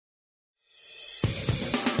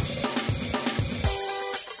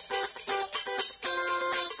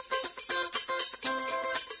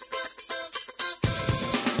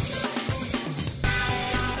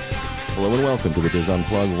Hello and welcome to the DIS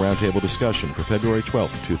Unplugged Roundtable discussion for February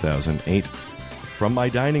 12th, 2008. From my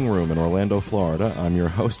dining room in Orlando, Florida, I'm your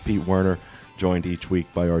host, Pete Werner, joined each week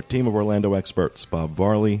by our team of Orlando experts, Bob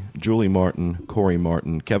Varley, Julie Martin, Corey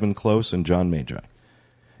Martin, Kevin Close, and John Magi.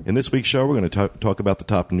 In this week's show, we're going to talk about the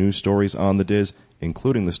top news stories on the DIS,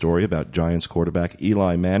 including the story about Giants quarterback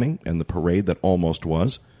Eli Manning and the parade that almost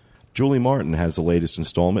was. Julie Martin has the latest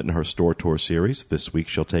installment in her store tour series. This week,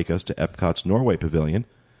 she'll take us to Epcot's Norway Pavilion.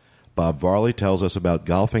 Bob Varley tells us about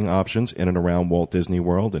golfing options in and around Walt Disney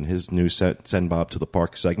World and his new Send Bob to the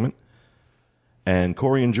Park segment. And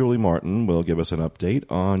Corey and Julie Martin will give us an update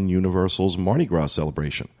on Universal's Mardi Gras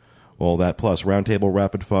celebration. All that plus Roundtable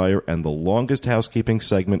Rapid-Fire and the longest housekeeping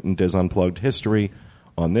segment in DIS Unplugged history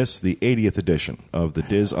on this, the 80th edition of the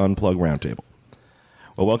DIS Unplugged Roundtable.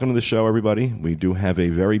 Well, welcome to the show, everybody. We do have a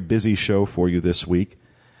very busy show for you this week,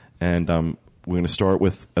 and we're going to start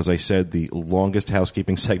with, as I said, the longest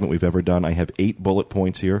housekeeping segment we've ever done. I have 8 bullet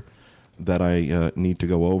points here that I need to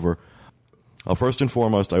go over. First and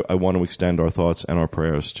foremost, I want to extend our thoughts and our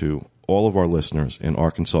prayers to all of our listeners in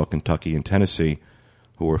Arkansas, Kentucky, and Tennessee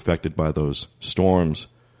who were affected by those storms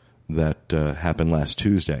that happened last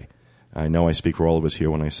Tuesday. I know I speak for all of us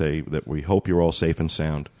here when I say that we hope you're all safe and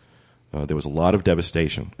sound. There was a lot of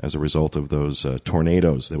devastation as a result of those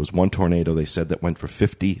tornadoes. There was one tornado, they said, that went for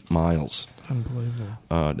 50 miles. Unbelievable.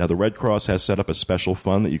 Now, the Red Cross has set up a special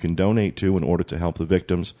fund that you can donate to in order to help the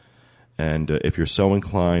victims. And if you're so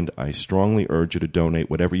inclined, I strongly urge you to donate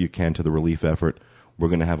whatever you can to the relief effort. We're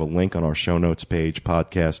going to have a link on our show notes page,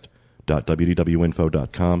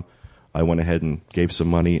 podcast.wdwinfo.com. I went ahead and gave some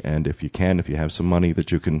money, and if you have some money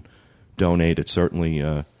that you can donate, it's certainly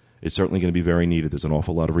going to be very needed. There's an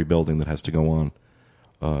awful lot of rebuilding that has to go on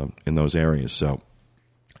in those areas. So,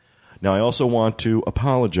 now I also want to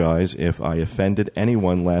apologize if I offended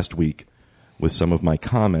anyone last week with some of my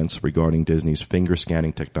comments regarding Disney's finger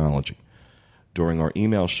scanning technology. During our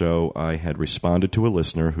email show, I had responded to a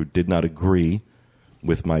listener who did not agree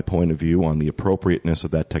with my point of view on the appropriateness of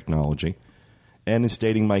that technology. And in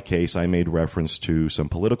stating my case, I made reference to some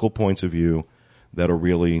political points of view that are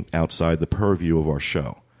really outside the purview of our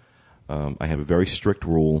show. I have a very strict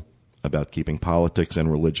rule about keeping politics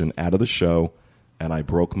and religion out of the show, and I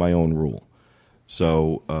broke my own rule.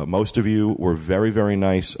 So most of you were very, very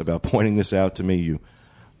nice about pointing this out to me. You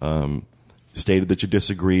stated that you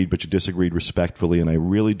disagreed, but you disagreed respectfully, and I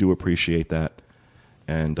really do appreciate that.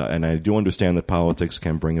 And I do understand that politics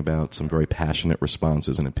can bring about some very passionate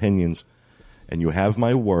responses and opinions, and you have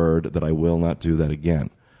my word that I will not do that again.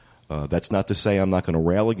 That's not to say I'm not going to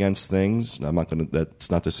rail against things.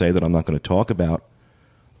 That's not to say that I'm not going to talk about,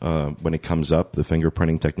 when it comes up, the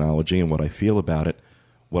fingerprinting technology and what I feel about it.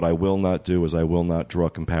 What I will not do is I will not draw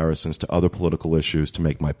comparisons to other political issues to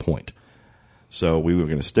make my point. So we were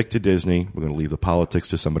going to stick to Disney. We're going to leave the politics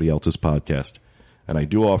to somebody else's podcast. And I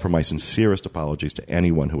do offer my sincerest apologies to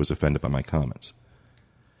anyone who was offended by my comments.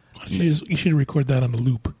 You should record that on the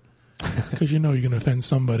loop, because you know you're going to offend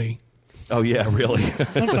somebody. Oh, yeah, really?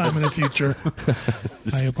 Sometime in the future.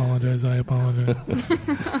 I apologize.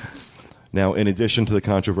 Now, in addition to the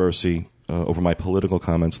controversy over my political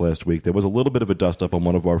comments last week, there was a little bit of a dust-up on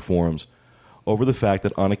one of our forums over the fact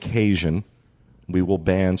that on occasion we will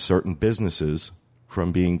ban certain businesses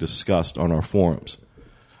from being discussed on our forums.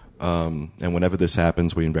 And whenever this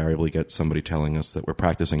happens, we invariably get somebody telling us that we're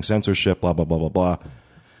practicing censorship, blah, blah, blah, blah, blah.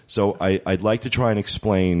 So I'd like to try and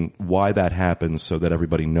explain why that happens so that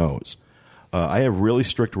everybody knows. I have really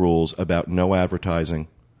strict rules about no advertising.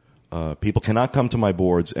 People cannot come to my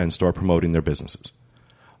boards and start promoting their businesses.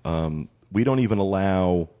 We don't even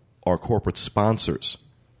allow our corporate sponsors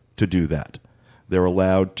to do that. They're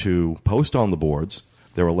allowed to post on the boards.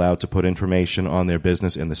 They're allowed to put information on their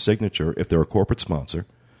business in the signature if they're a corporate sponsor.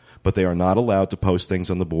 But they are not allowed to post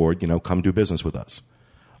things on the board, come do business with us.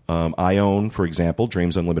 I own, for example,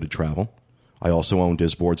 Dreams Unlimited Travel. I also own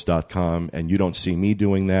disboards.com, and you don't see me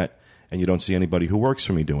doing that, and you don't see anybody who works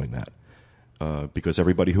for me doing that. Because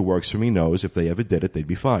everybody who works for me knows if they ever did it, they'd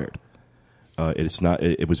be fired.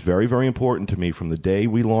 It was very, very important to me from the day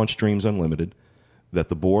we launched Dreams Unlimited that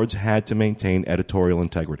the boards had to maintain editorial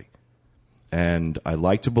integrity. And I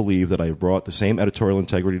like to believe that I've brought the same editorial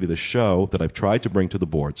integrity to the show that I've tried to bring to the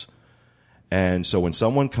boards. And so when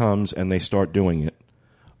someone comes and they start doing it,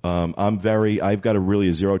 I've got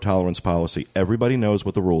a zero tolerance policy. Everybody knows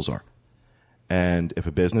what the rules are. And if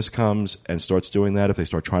a business comes and starts doing that, if they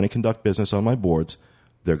start trying to conduct business on my boards,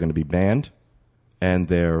 they're going to be banned, and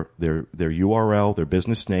their URL, their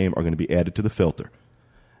business name, are going to be added to the filter.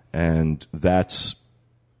 And that's,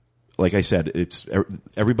 like I said,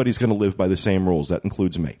 everybody's going to live by the same rules. That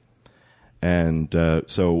includes me. And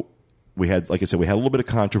so we had, like I said, we had a little bit of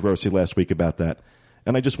controversy last week about that.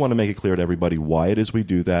 And I just want to make it clear to everybody why it is we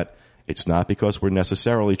do that. It's not because we're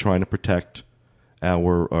necessarily trying to protect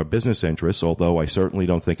our business interests, although I certainly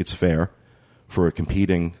don't think it's fair for a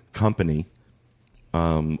competing company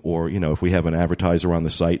or, if we have an advertiser on the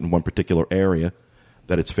site in one particular area,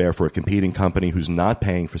 that it's fair for a competing company who's not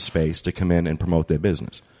paying for space to come in and promote their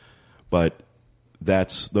business. But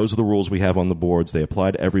those are the rules we have on the boards. They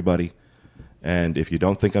apply to everybody. And if you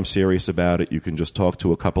don't think I'm serious about it, you can just talk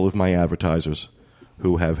to a couple of my advertisers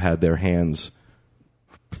who have had their hands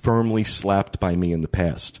firmly slapped by me in the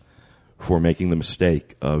past for making the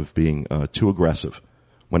mistake of being too aggressive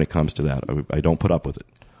when it comes to that. I don't put up with it.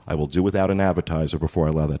 I will do without an advertiser before I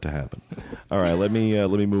allow that to happen. All right, let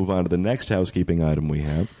me move on to the next housekeeping item we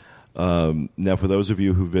have. Now, for those of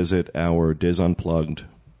you who visit our DIS Unplugged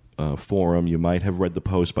forum, you might have read the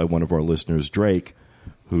post by one of our listeners, Drake,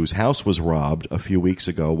 whose house was robbed a few weeks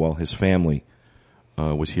ago while his family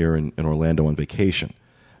was here in Orlando on vacation.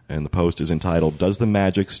 And the post is entitled, "Does the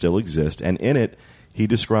Magic Still Exist?" And in it, he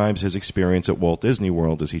describes his experience at Walt Disney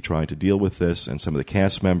World as he tried to deal with this, and some of the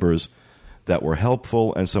cast members that were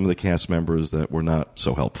helpful and some of the cast members that were not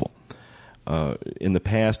so helpful. In the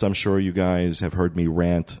past, I'm sure you guys have heard me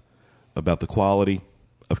rant about the quality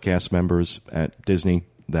of cast members at Disney,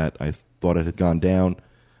 that I thought it had gone down.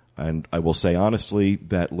 And I will say honestly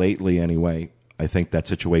that lately, anyway, I think that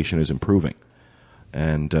situation is improving.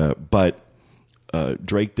 But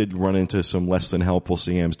Drake did run into some less than helpful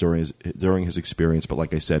CMs during his experience. But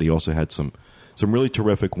like I said, he also had some really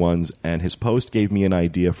terrific ones. And his post gave me an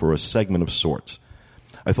idea for a segment of sorts.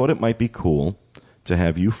 I thought it might be cool to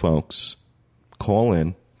have you folks call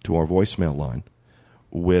in to our voicemail line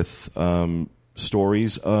with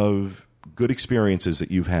stories of good experiences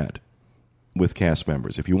that you've had with cast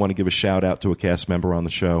members. If you want to give a shout out to a cast member on the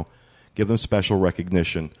show, give them special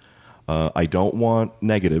recognition. I don't want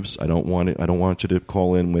negatives. I don't want you to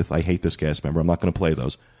call in with "I hate this cast member." I'm not going to play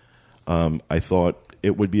those. I thought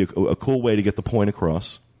it would be a cool way to get the point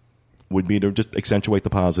across. Would be to just accentuate the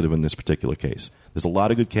positive in this particular case. There's a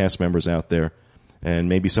lot of good cast members out there, and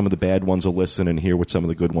maybe some of the bad ones will listen and hear what some of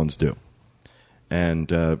the good ones do.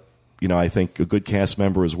 And I think a good cast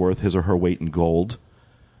member is worth his or her weight in gold.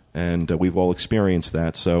 And we've all experienced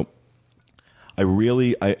that. So what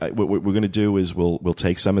we're going to do is we'll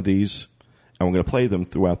take some of these and we're going to play them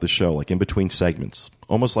throughout the show, like in between segments,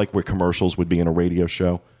 almost like where commercials would be in a radio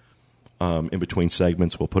show. In between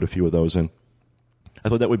segments, we'll put a few of those in. I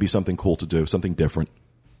thought that would be something cool to do, something different.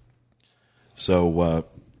 So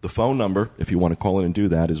the phone number, if you want to call in and do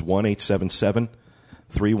that, is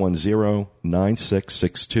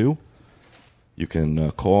 1-877-310-9662. You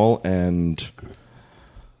can call and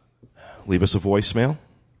leave us a voicemail,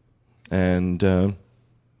 and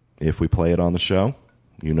if we play it on the show,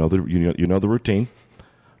 you know the routine.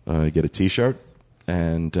 You get a T-shirt,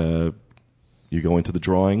 and you go into the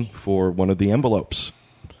drawing for one of the envelopes,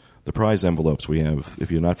 the prize envelopes. We have, if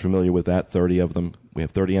you're not familiar with that, 30 of them. We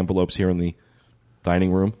have 30 envelopes here in the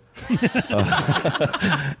dining room. At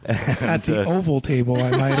the oval table,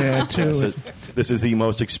 I might add, too. This is the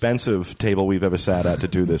most expensive table we've ever sat at to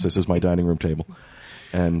do this. This is my dining room table.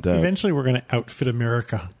 And eventually we're going to outfit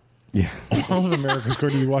America. Yeah. All of America's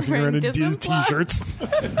going to be walking around in DIS T-shirts.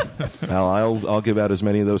 Well, I'll give out as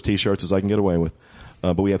many of those T-shirts as I can get away with.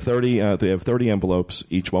 But we have 30. They have 30 envelopes,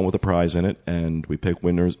 each one with a prize in it, and we pick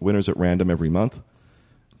winners at random every month.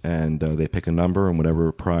 And they pick a number, and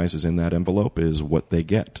whatever prize is in that envelope is what they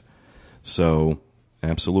get. So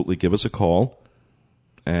absolutely give us a call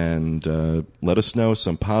and let us know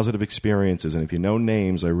some positive experiences. And if you know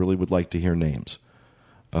names, I really would like to hear names.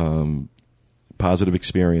 Positive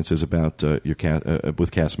experiences about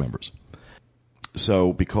with cast members.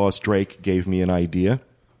 So because Drake gave me an idea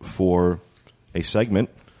for a segment,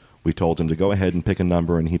 we told him to go ahead and pick a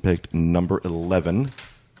number, and he picked number 11.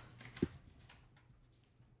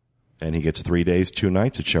 And he gets 3 days, 2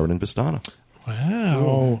 nights at Sheraton Vistana.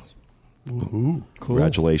 Wow. Ooh, cool.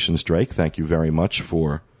 Congratulations, Drake. Thank you very much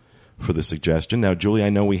for the suggestion. Now, Julie, I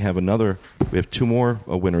know we have 2 more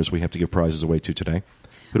winners we have to give prizes away to today.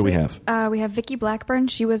 Who do we have? We have Vicki Blackburn.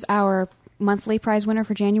 She was our monthly prize winner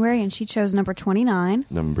for January, and she chose number 29.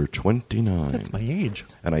 Number 29. That's my age.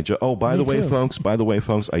 And by the way,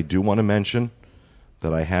 folks, I do want to mention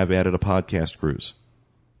that I have added a podcast cruise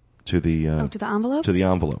to the to the envelopes? To the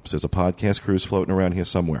envelopes. There's a podcast cruise floating around here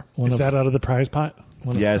somewhere. Is that out of the prize pot?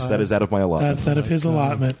 Yes, that is out of my allotment. That's out of his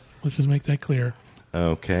allotment. Let's just make that clear.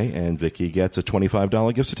 Okay, and Vicky gets a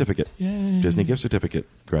 $25 gift certificate. Yay. Disney gift certificate.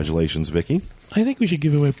 Congratulations, Vicky. I think we should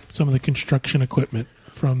give away some of the construction equipment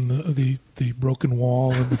from the broken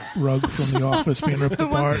wall and the rug from the office being ripped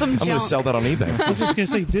apart. I'm going to sell that on eBay. I was just going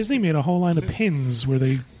to say, Disney made a whole line of pins where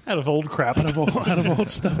they Out of old crap. out of old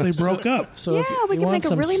stuff they broke up. So if Yeah, you we can want make a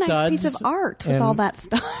some really nice piece of studs art with and- all that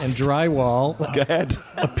stuff. and drywall. Go ahead.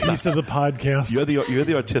 A piece of the podcast. You're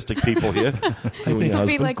the artistic people here. You and your It'd be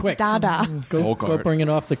husband. like Quick. Dada. Go bring it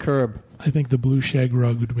off the curb. I think the blue shag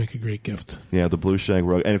rug would make a great gift. Yeah, the blue shag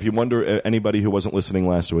rug. And if you wonder, anybody who wasn't listening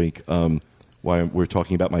last week, why we're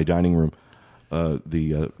talking about my dining room,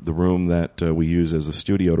 the room that we use as a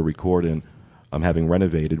studio to record in, I'm having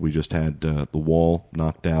renovated. We just had the wall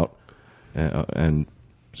knocked out, and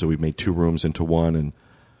so we made 2 rooms into one, and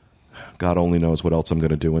God only knows what else I'm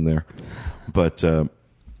going to do in there. But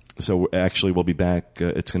so actually, we'll be back.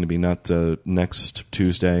 It's going to be not next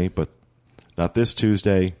Tuesday, but not this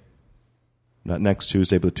Tuesday. Not next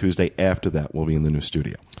Tuesday, but the Tuesday after that, we'll be in the new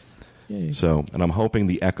studio. Yay. So, and I'm hoping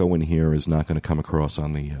the echo in here is not going to come across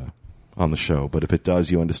on the show. But if it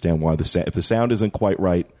does, you understand why. If the sound isn't quite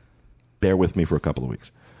right, bear with me for a couple of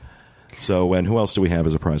weeks. So, and who else do we have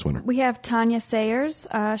as a prize winner? We have Tanya Sayers.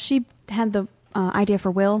 She had the idea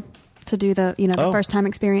for Will to do the first time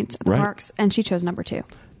experience at the Right. parks, and she chose number 2.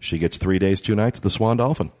 She gets 3 days, 2 nights at the Swan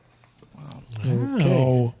Dolphin.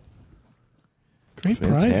 Oh. Great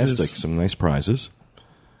Fantastic. prizes. Some nice prizes.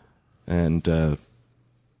 And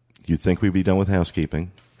you'd think we'd be done with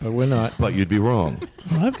housekeeping, But we're not. but you'd be wrong.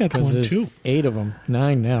 Well, I've got Because one there's too. 8 of them.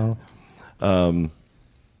 9 now.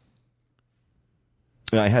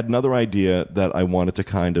 I had another idea that I wanted to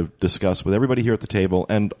kind of discuss with everybody here at the table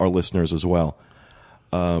and our listeners as well.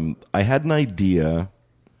 I had an idea,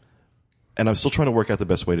 and I'm still trying to work out the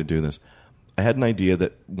best way to do this. I had an idea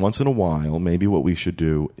that once in a while, maybe what we should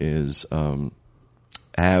do is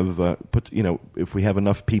if we have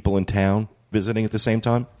enough people in town visiting at the same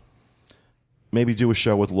time, maybe do a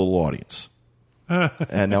show with a little audience.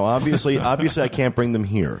 And now, obviously, I can't bring them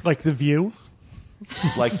here. Like The View?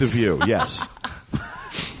 Like The View, yes.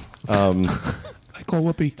 I call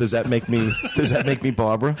Whoopi. Does that make me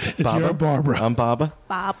Barbara? It's your Barbara. I'm Baba.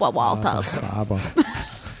 Barbara Walters.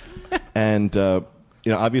 And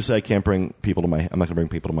obviously, I can't bring people to I'm not going to bring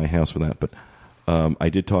people to my house for that. But I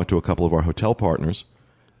did talk to a couple of our hotel partners,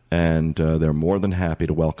 and they're more than happy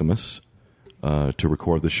to welcome us to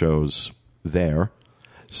record the shows there.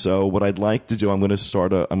 So what I'd like to do, I'm going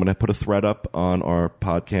to put a thread up on our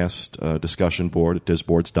podcast discussion board at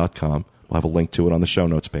disboards.com. We'll have a link to it on the show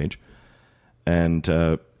notes page. And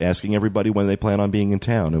asking everybody when they plan on being in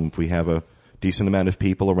town. And if we have a decent amount of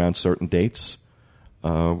people around certain dates,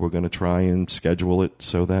 we're going to try and schedule it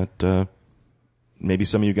so that maybe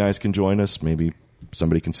some of you guys can join us. Maybe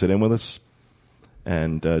somebody can sit in with us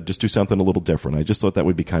and just do something a little different. I just thought that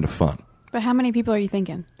would be kind of fun. But how many people are you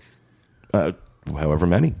thinking? However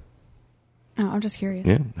many. Oh, I'm just curious.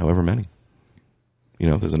 Yeah, however many.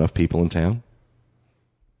 If there's enough people in town.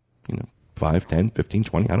 5, 10, 15,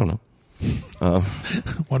 20, I don't know.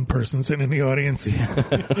 One person sitting in the audience.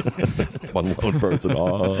 One lone person.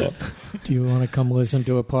 Oh. Do you want to come listen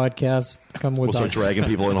to a podcast? Come with We'll start us. dragging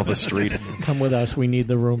people in off the street. Come with us. We need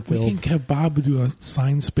the room We filled. can have Bob do a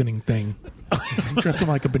sign spinning thing. Dress him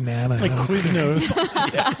like a banana. Like Quiznos.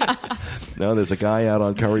 No, there's a guy out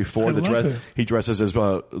on Curry Ford I love it. he dresses as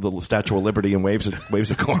the Statue of Liberty and waves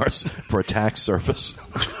at cars for a tax service.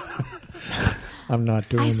 I'm not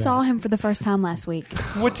doing I that. saw him for the first time last week.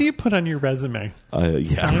 What do you put on your resume? Yeah.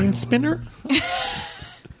 Sign spinner?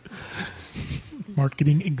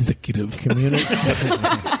 Marketing executive.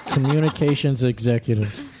 Communications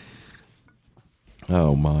executive.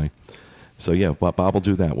 Oh my. So yeah, Bob will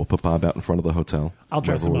do that. We'll put Bob out in front of the hotel. I'll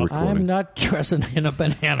dress wherever him we're up. recording. I'm not dressing in a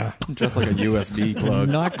banana. Just like a USB I'm plug.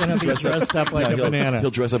 not going to be dressed up like a he'll banana.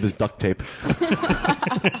 dress up as duct tape.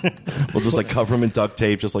 We'll just cover him in duct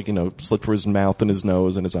tape, just slit for his mouth and his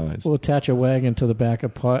nose and his eyes. We'll attach a wagon to the back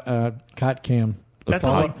of cot cam. That's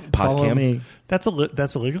Follow, pot follow cam? me. That's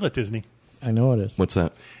illegal at Disney. I know it is. What's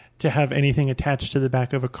that? To have anything attached to the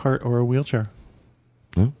back of a cart or a wheelchair.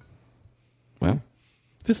 No? Well,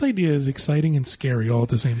 This idea is exciting and scary all at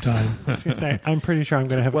the same time. I was going to say, I'm pretty sure I'm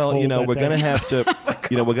going to have a cold that we're day. going to have to,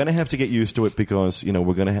 we're going to have to get used to it because,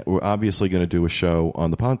 we're obviously going to do a show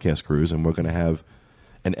on the podcast cruise, and we're going to have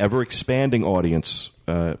an ever expanding audience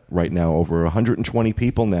right now. Over 120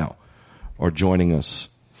 people now are joining us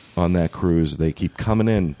on that cruise. They keep coming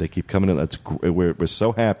in. We're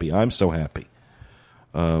so happy. I'm so happy.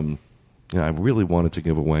 I really wanted to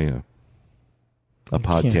give away a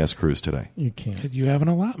podcast cruise today. You can't. You have an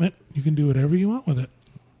allotment. You can do whatever you want with it.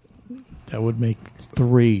 That would make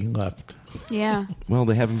 3 left. Yeah. Well,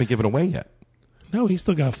 they haven't been given away yet. No, he's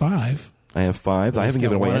still got 5. I have 5. I haven't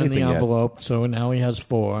given away one anything in the yet. envelope, so now he has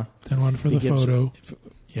 4. Then one for He the gives- photo.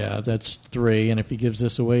 Yeah, that's 3. And if he gives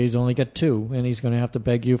this away, he's only got 2, and he's going to have to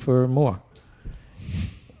beg you for more.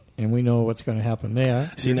 And we know what's going to happen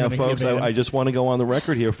there. See, You're now, gonna folks, give in. I just want to go on the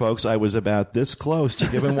record here, folks. I was about this close to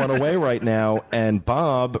giving one away right now, and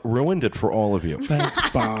Bob ruined it for all of you. Thanks,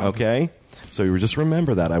 Bob. Okay? So you just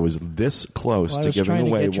remember that. I was this close Well, I to was giving trying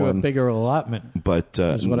to away get you one. a bigger allotment. But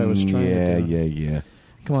is what I was trying to do. Yeah.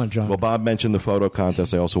 Come on, John. Well, Bob mentioned the photo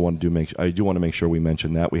contest. I also want to I do want to make sure we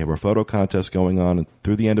mention that we have our photo contest going on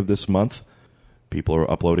through the end of this month. People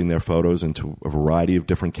are uploading their photos into a variety of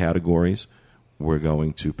different categories. We're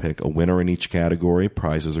going to pick a winner in each category.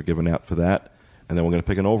 Prizes are given out for that, and then we're going to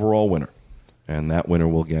pick an overall winner, and that winner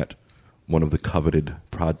will get one of the coveted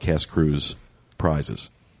Podcast Cruise prizes.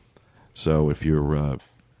 So if you're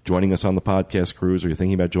joining us on the Podcast Cruise, or you're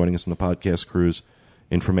thinking about joining us on the Podcast Cruise,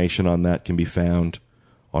 information on that can be found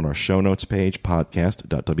on our show notes page,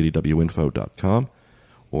 podcast.wdwinfo.com,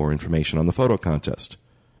 or information on the photo contest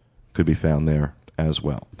could be found there as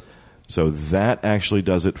well. So that actually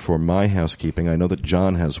does it for my housekeeping. I know that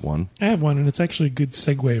John has one. I have one, and it's actually a good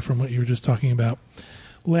segue from what you were just talking about.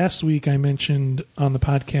 Last week, I mentioned on the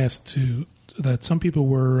podcast that some people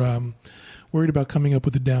were worried about coming up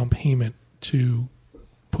with a down payment to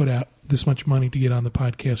put out this much money to get on the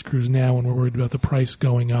Podcast Cruise now, and we're worried about the price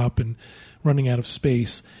going up and running out of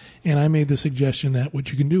space. And I made the suggestion that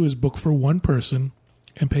what you can do is book for one person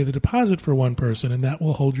and pay the deposit for one person, and that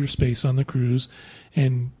will hold your space on the cruise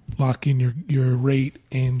and lock in your rate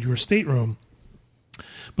and your stateroom.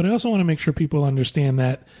 But I also want to make sure people understand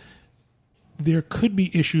that there could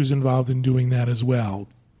be issues involved in doing that as well.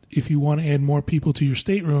 If you want to add more people to your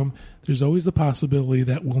stateroom, there's always the possibility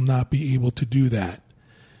that we'll not be able to do that,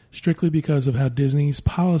 strictly because of how Disney's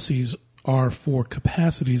policies are for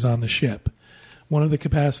capacities on the ship. One of the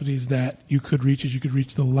capacities that you could reach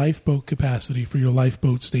is the lifeboat capacity for your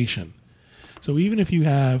lifeboat station. So even if you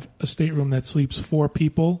have a stateroom that sleeps 4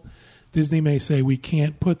 people, Disney may say we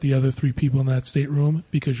can't put the other 3 people in that stateroom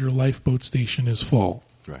because your lifeboat station is full.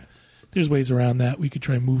 Right. There's ways around that. We could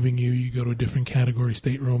try moving you. You go to a different category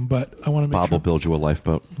stateroom, but I want to make Bob sure. will build you a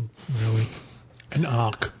lifeboat. Really? An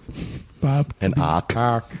ark. Bob? An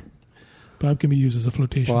ark. Bob can be used as a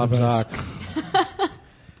flotation Bob's device. Ark.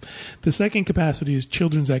 The second capacity is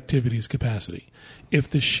children's activities capacity.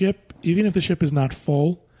 Even if the ship is not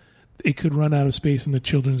full, it could run out of space in the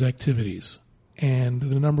children's activities. And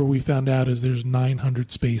the number we found out is there's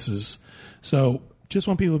 900 spaces. So just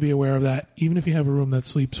want people to be aware of that. Even if you have a room that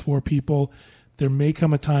sleeps 4 people, there may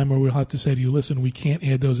come a time where we'll have to say to you, listen, we can't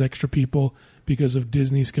add those extra people because of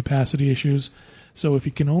Disney's capacity issues. So if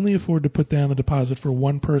you can only afford to put down the deposit for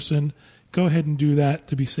one person, go ahead and do that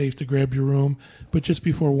to be safe to grab your room. But just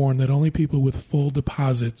be forewarned that only people with full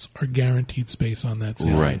deposits are guaranteed space on that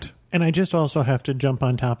sailing. Right. And I just also have to jump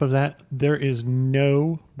on top of that. There is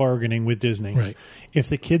no bargaining with Disney. Right. If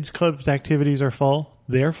the kids' club's activities are full,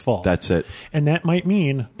 they're full. That's it. And that might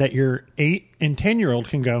mean that your 8 and 10-year-old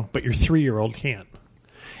can go, but your 3-year-old can't.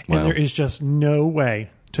 Wow. And there is just no way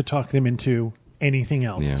to talk them into anything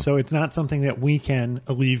else. Yeah. So it's not something that we can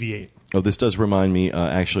alleviate. Oh, this does remind me.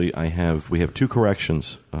 Actually, we have 2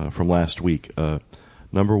 corrections from last week.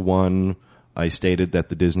 Number 1, I stated that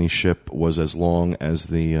the Disney ship was as long as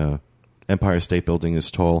the Empire State Building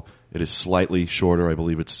is tall. It is slightly shorter. I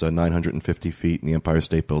believe it's 950 feet, and the Empire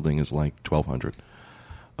State Building is like 1,200.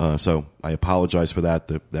 So I apologize for that.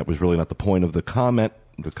 That was really not the point of the comment.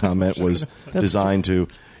 The comment was designed to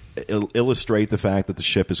illustrate the fact that the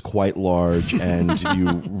ship is quite large, and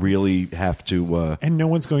you really have to... And no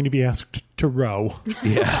one's going to be asked to row.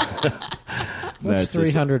 That's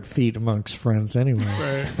 300 feet amongst friends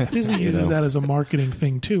anyway. Disney uses that as a marketing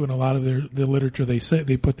thing too. In a lot of the literature, they say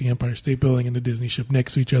they put the Empire State Building and the Disney ship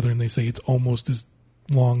next to each other, and they say it's almost as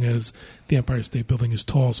long as the Empire State Building is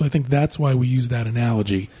tall. So I think that's why we use that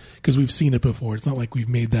analogy, because we've seen it before. It's not like we've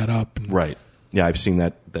made that up. Right. Yeah, I've seen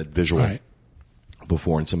that visual Right.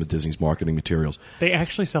 before in some of Disney's marketing materials. They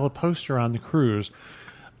actually sell a poster on the cruise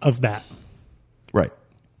of that. Right.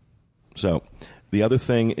 So the other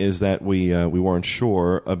thing is that we weren't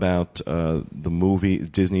sure about the movie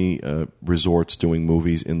Disney resorts doing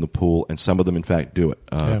movies in the pool, and some of them in fact do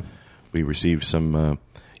it. We received some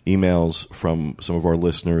emails from some of our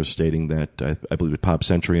listeners stating that I believe at Pop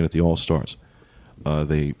Century and at the All Stars,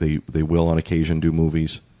 they will on occasion do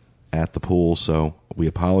movies at the pool. So we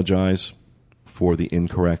apologize for the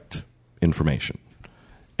incorrect information.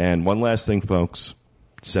 And one last thing, folks,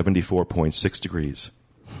 74.6 degrees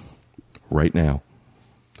right now.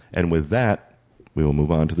 And with that, we will move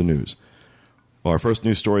on to the news. Our first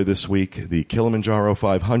news story this week, the Kilimanjaro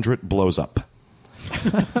 500 blows up.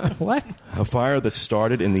 What? A fire that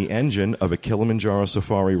started in the engine of a Kilimanjaro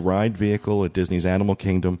safari ride vehicle at Disney's Animal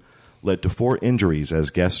Kingdom led to 4 injuries as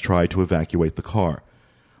guests tried to evacuate the car.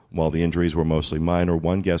 While the injuries were mostly minor,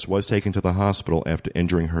 one guest was taken to the hospital after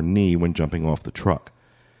injuring her knee when jumping off the truck.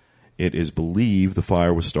 It is believed the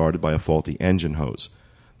fire was started by a faulty engine hose.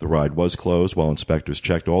 The ride was closed while inspectors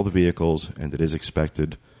checked all the vehicles, and it is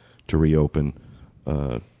expected to reopen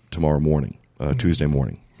tomorrow morning, Tuesday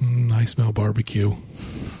morning. I smell barbecue.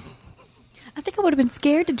 I think I would have been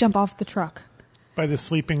scared to jump off the truck. By the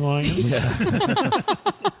sleeping lion.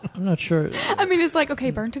 I'm not sure. I mean, it's like, okay,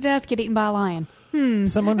 burn to death, get eaten by a lion.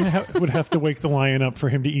 Someone would have to wake the lion up for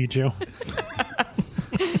him to eat you.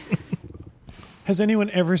 Has anyone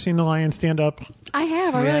ever seen the lion stand up? I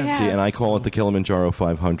have. I really have. See, and I call it the Kilimanjaro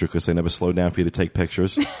 500 because they never slowed down for you to take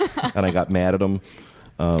pictures. And I got mad at them.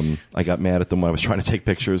 I got mad at them when I was trying to take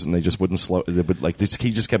pictures, and they just wouldn't slow. They would, like,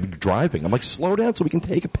 he just kept driving. I'm like, slow down so we can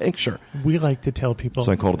take a picture. We like to tell people.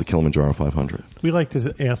 So I called it the Kilimanjaro 500. We like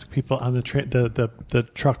to ask people on the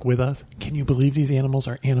truck with us, can you believe these animals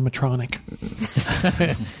are animatronic?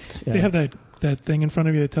 They have that thing in front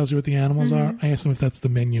of you that tells you what the animals are. I asked them if that's the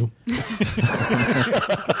menu.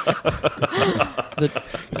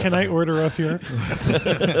 Can I order off here?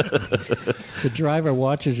 The driver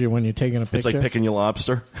watches you when you're taking a picture. It's like picking your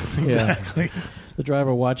lobster. Yeah. The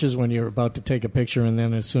driver watches when you're about to take a picture, and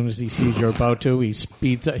then as soon as he sees you're about to, he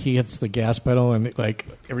speeds. He hits the gas pedal, and like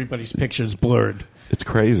everybody's picture's blurred. It's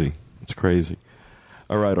crazy. It's crazy.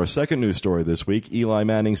 All right, our second news story this week. Eli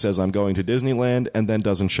Manning says, I'm going to Disneyland, and then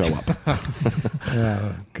doesn't show up.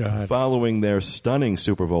 Oh, God. Following their stunning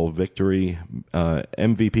Super Bowl victory,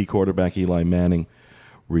 MVP quarterback Eli Manning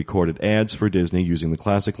recorded ads for Disney using the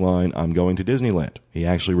classic line, I'm going to Disneyland. He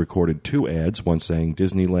actually recorded 2 ads, one saying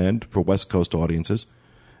Disneyland for West Coast audiences,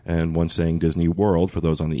 and one saying Disney World for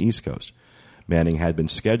those on the East Coast. Manning had been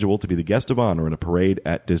scheduled to be the guest of honor in a parade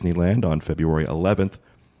at Disneyland on February 11th,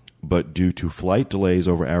 but due to flight delays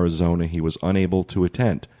over Arizona, he was unable to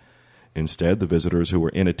attend. Instead, the visitors who were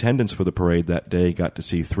in attendance for the parade that day got to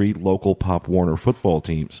see 3 local Pop Warner football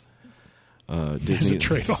teams. Disney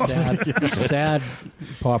Sad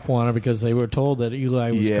Pop Warner because they were told that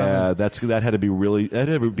Eli was coming. Yeah, that had to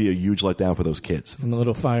be a huge letdown for those kids. And the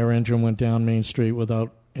little fire engine went down Main Street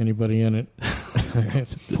without anybody in it.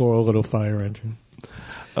 Poor little fire engine.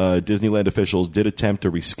 Disneyland officials did attempt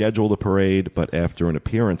to reschedule the parade, but after an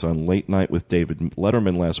appearance on Late Night with David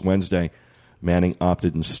Letterman last Wednesday, Manning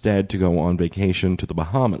opted instead to go on vacation to the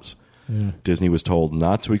Bahamas. Yeah. Disney was told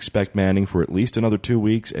not to expect Manning for at least another 2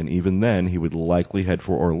 weeks, and even then he would likely head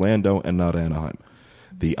for Orlando and not Anaheim.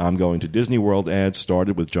 The I'm Going to Disney World ad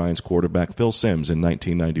started with Giants quarterback Phil Simms in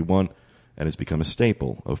 1991 and has become a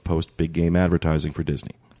staple of post-big game advertising for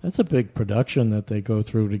Disney. That's a big production that they go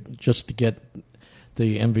through just to get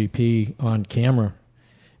the MVP on camera,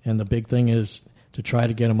 and the big thing is to try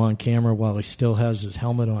to get him on camera while he still has his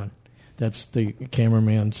helmet on. That's the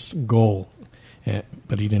cameraman's goal,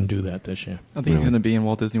 but he didn't do that this year. I think he's going to be in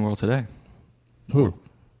Walt Disney World today. Who?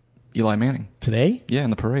 Eli Manning. Today? Yeah, in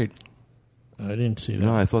the parade. I didn't see that.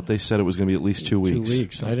 No, I thought they said it was going to be at least 2 weeks. 2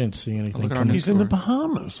 weeks. I didn't see anything. Look at our news He's in the story.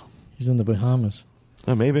 Bahamas. He's in the Bahamas.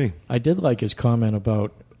 Oh, maybe. I did like his comment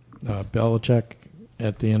about Belichick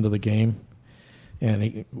at the end of the game,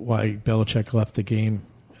 and why Belichick left the game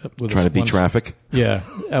with trying to beat traffic. Yeah,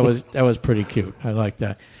 that was pretty cute. I like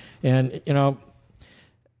that, and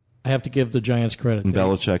I have to give the Giants credit. And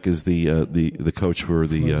Belichick is the coach for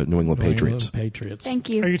the New England Patriots. Thank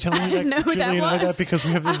you. Are you telling me that, know who Julie that and I, was. that because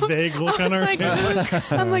we have this vague look on our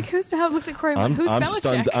face? I'm like, who's looked at Corey? Who's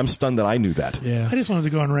Belichick? I'm stunned that I knew that. Yeah, I just wanted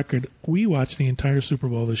to go on record. We watched the entire Super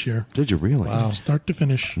Bowl this year. Did you really? Wow. Start to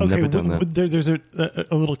finish. Never done that. There's a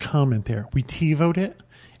little comment there. We TiVoed it,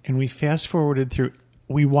 and we fast-forwarded through.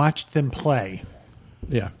 We watched them play.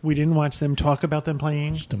 Yeah, We didn't watch them talk about them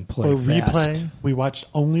playing Watched them play or fast. replay. We watched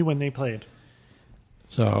only when they played.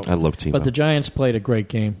 so I love TiVo. But the Giants played a great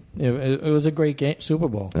game. It was a great game, Super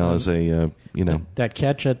Bowl. Now, as a that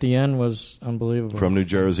catch at the end was unbelievable. from New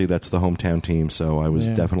Jersey, that's the hometown team, so I was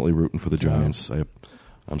definitely rooting for the Giants.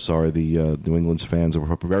 I'm sorry, the New England's fans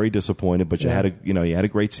were very disappointed, but you had a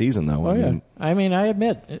great season though. I mean, I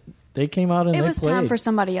admit they came out and It they was played. time for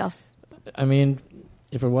somebody else. I mean,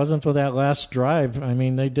 if it wasn't for that last drive, I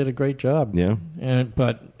mean, they did a great job. Yeah.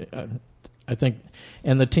 But I think,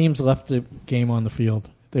 and the teams left the game on the field.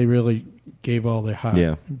 They really gave all their heart.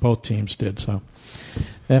 Yeah. Both teams did. So,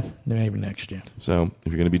 maybe next year. So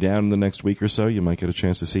if you're going to be down in the next week or so, you might get a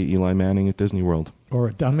chance to see Eli Manning at Disney World. Or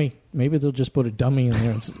a dummy. Maybe they'll just put a dummy in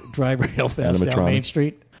there and drive real fast down Animatronic. Main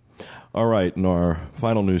Street. All right, in our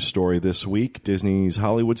final news story this week, Disney's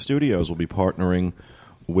Hollywood Studios will be partnering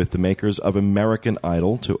with the makers of American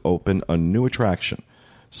Idol to open a new attraction.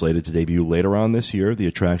 Slated to debut later on this year, the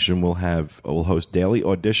attraction will host daily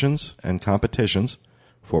auditions and competitions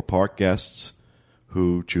for park guests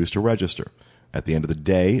who choose to register. At the end of the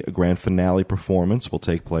day, a grand finale performance will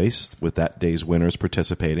take place with that day's winners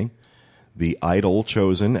participating. The idol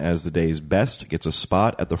chosen as the day's best gets a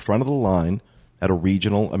spot at the front of the line at a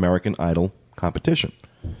regional American Idol competition.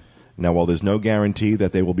 Now, while there's no guarantee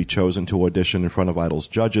that they will be chosen to audition in front of Idol's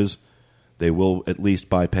judges, they will at least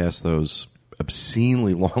bypass those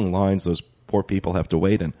obscenely long lines those poor people have to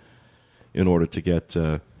wait in order to get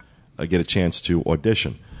a chance to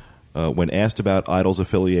audition. When asked about Idol's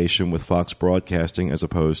affiliation with Fox Broadcasting as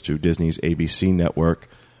opposed to Disney's ABC network,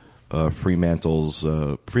 Fremantle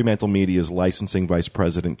Media's licensing vice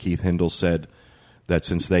president Keith Hindle said that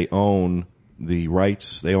since they own the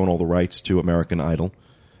rights, they own all the rights to American Idol,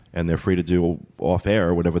 and they're free to do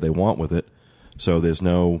off-air whatever they want with it. So there's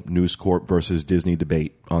no News Corp versus Disney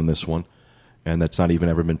debate on this one, and that's not even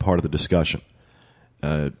ever been part of the discussion.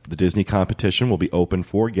 The Disney competition will be open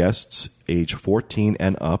for guests age 14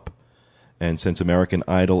 and up, and since American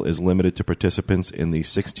Idol is limited to participants in the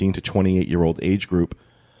 16 to 28-year-old age group,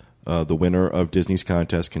 the winner of Disney's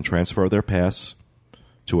contest can transfer their pass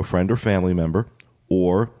to a friend or family member,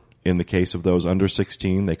 or in the case of those under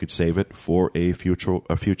 16, they could save it for a future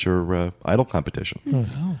Idol competition.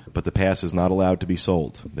 Oh. But the pass is not allowed to be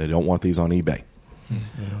sold. They don't want these on eBay.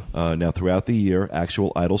 Now, throughout the year,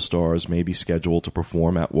 actual Idol stars may be scheduled to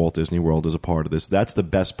perform at Walt Disney World as a part of this. That's the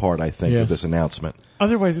best part, I think, of this announcement.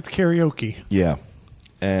 Otherwise, it's karaoke. Yeah.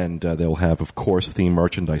 And they'll have, of course, theme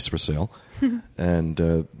merchandise for sale.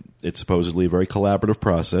 And it's supposedly a very collaborative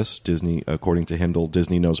process. Disney, according to Hindle,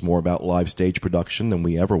 Disney knows more about live stage production than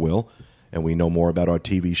we ever will, and we know more about our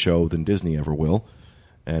TV show than Disney ever will.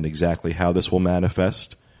 And exactly how this will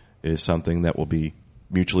manifest is something that will be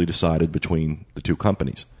mutually decided between the two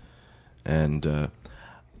companies. And,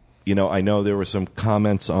 I know there were some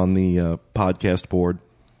comments on the podcast board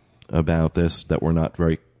about this that were not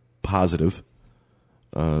very positive.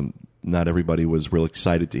 Not everybody was real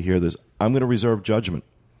excited to hear this. I'm going to reserve judgment.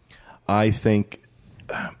 I think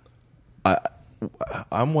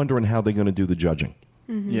I'm wondering how they're going to do the judging.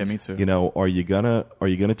 Mm-hmm. Yeah, me too. Are you gonna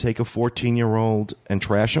take a 14-year-old and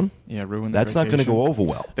trash him? Yeah, ruin. That's not going to go over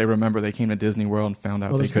well. They remember they came to Disney World and found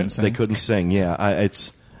out they couldn't sing. They couldn't sing. Yeah, I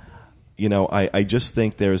just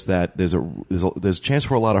think there's a chance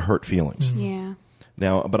for a lot of hurt feelings. Mm-hmm. Yeah.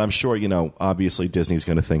 Now, but I'm sure obviously Disney's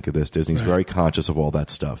going to think of this. Disney's very conscious of all that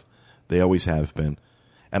stuff. They always have been.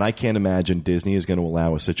 And I can't imagine Disney is going to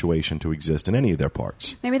allow a situation to exist in any of their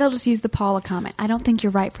parks. Maybe they'll just use the Paula comment. I don't think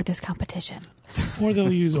you're right for this competition. Or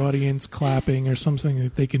they'll use audience clapping or something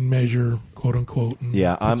that they can measure, quote unquote. And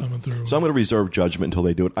I'm going to reserve judgment until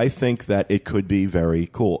they do it. I think that it could be very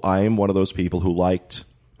cool. I am one of those people who wants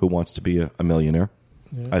to be a millionaire.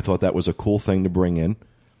 Yeah. I thought that was a cool thing to bring in,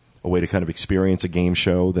 a way to kind of experience a game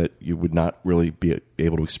show that you would not really be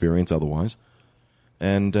able to experience otherwise.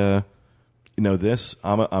 And this,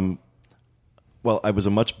 I was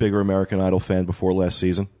a much bigger American Idol fan before last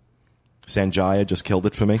season. Sanjaya just killed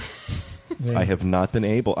it for me. Yeah. I have not been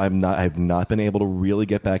able to really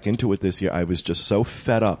get back into it this year. I was just so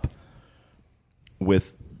fed up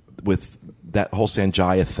with that whole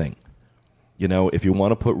Sanjaya thing. If you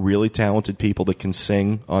want to put really talented people that can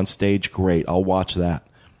sing on stage, great. I'll watch that.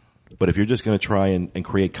 But if you're just going to try and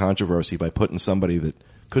create controversy by putting somebody that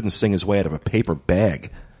couldn't sing his way out of a paper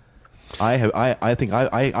bag, I think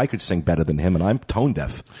I could sing better than him, and I'm tone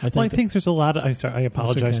deaf. I think there's a lot of. I'm sorry, I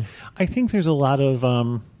apologize. Okay. I think there's a lot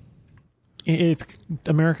of. It's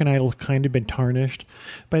American Idol's kind of been tarnished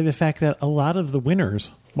by the fact that a lot of the winners,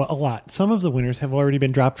 some of the winners have already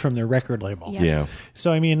been dropped from their record label. Yeah.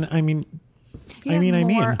 So I mean. You have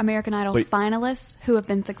more American Idol finalists who have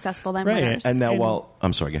been successful than winners. And now,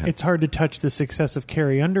 I'm sorry, go ahead. It's hard to touch the success of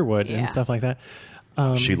Carrie Underwood and stuff like that.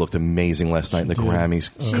 She looked amazing last night in the Grammys.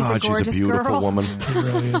 She's a beautiful girl. Woman. She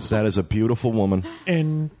really is. That is a beautiful woman.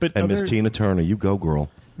 And Miss Tina Turner, you go, girl.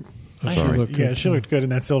 Sorry. She looked good in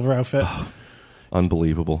that silver outfit.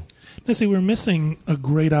 Unbelievable. Now, see, we're missing a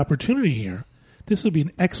great opportunity here. This would be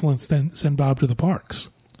an excellent send Bob to the parks.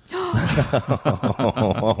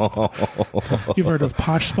 You've heard of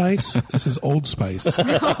Posh Spice? This is Old Spice.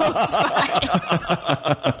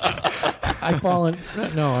 I'm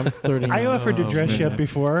 30. I offered to dress you up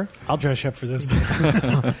before. I'll dress you up for this.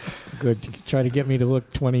 Good. Try to get me to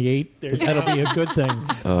look 28. That'll be a good thing.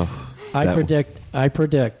 I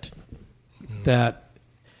predict that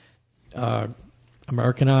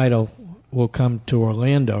American Idol will come to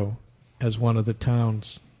Orlando as one of the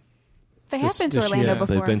towns. They have been to this Orlando year.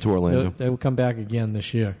 before. They've been to Orlando. They will come back again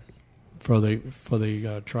this year for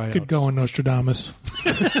the tryouts. Good going, Nostradamus.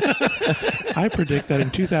 I predict that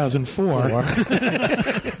in 2004.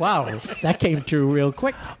 Wow, that came true real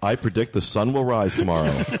quick. I predict the sun will rise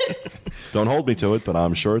tomorrow. Don't hold me to it, but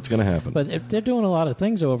I'm sure it's going to happen. But if they're doing a lot of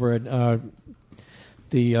things over at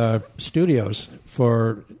the studios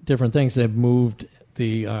for different things. They've moved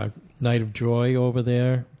the Night of Joy over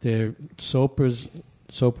there. Their soap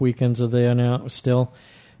weekends are there now still.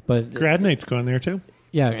 But Grad Night's going there too.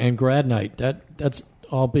 Yeah, and Grad Night. That's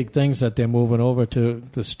all big things that they're moving over to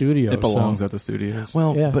the studios. It belongs at the studios.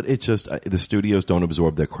 Well, Yeah. but it's just the studios don't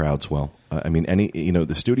absorb their crowds well. I mean,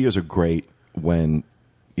 the studios are great when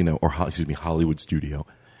Hollywood studio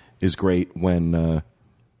is great when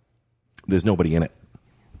there's nobody in it.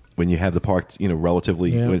 When you have the park,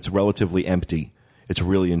 relatively when it's relatively empty, it's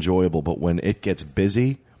really enjoyable. But when it gets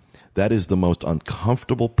busy, that is the most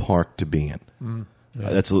uncomfortable park to be in. Yeah.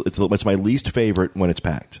 That's my least favorite when it's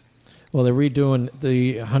packed. Well, they're redoing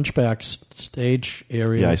the Hunchback stage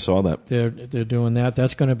area. Yeah, I saw that. They're doing that.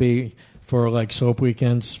 That's going to be for like soap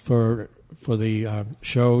weekends for the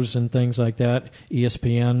shows and things like that.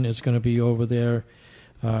 ESPN is going to be over there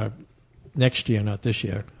next year, not this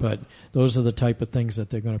year. But those are the type of things that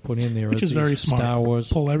they're going to put in there. Which is very smart. Star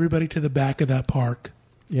Wars. Pull everybody to the back of that park.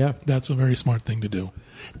 Yeah. That's a very smart thing to do.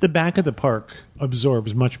 The back of the park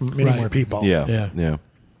absorbs many Right. more people. Yeah.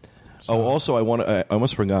 Oh, also, I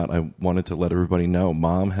almost forgot. I wanted to let everybody know.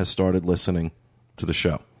 Mom has started listening to the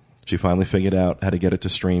show. She finally figured out how to get it to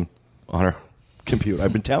stream on her computer.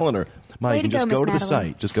 I've been telling her, Mom, you can just go to the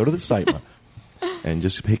site. Just go to the site, Mom, and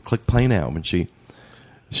just click play now. And she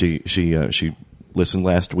listened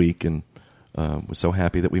last week and was so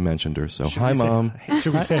happy that we mentioned her. So hi, Mom.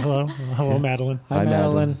 Should we say hello? Hello, Madeline. Hi,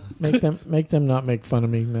 Madeline. Make them not make fun of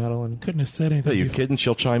me, Madeline. Couldn't have said anything. Hey, you kidding?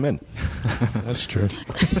 She'll chime in. That's true.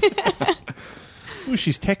 Ooh,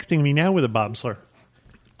 she's texting me now with a bobsler.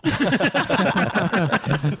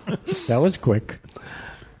 That was quick.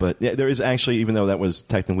 But yeah, there is actually, even though that was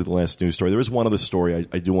technically the last news story, there is one other story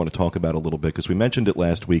I do want to talk about a little bit because we mentioned it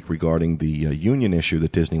last week regarding the union issue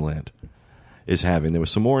that Disneyland is having. There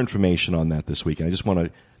was some more information on that this week, and I just want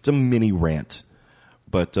to, it's a mini rant.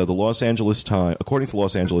 But the Los Angeles Times, according to the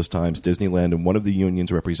Los Angeles Times, Disneyland and one of the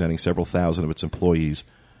unions representing several thousand of its employees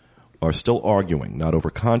are still arguing, not over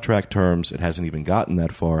contract terms, it hasn't even gotten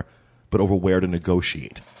that far, but over where to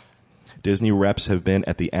negotiate. Disney reps have been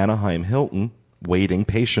at the Anaheim Hilton waiting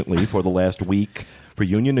patiently for the last week for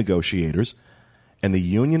union negotiators, and the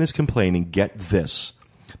union is complaining, get this,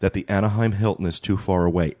 that the Anaheim Hilton is too far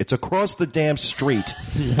away. It's across the damn street.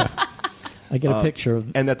 Yeah. I get a picture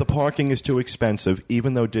of and that the parking is too expensive,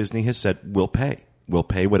 even though Disney has said, we'll pay. We'll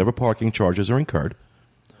pay whatever parking charges are incurred.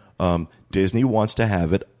 Disney wants to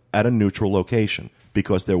have it at a neutral location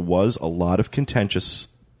because there was a lot of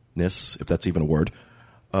contentiousness, if that's even a word,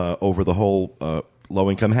 over the whole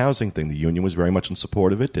low-income housing thing. The union was very much in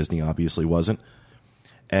support of it. Disney obviously wasn't.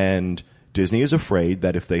 And Disney is afraid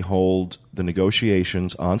that if they hold the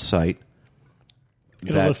negotiations on site,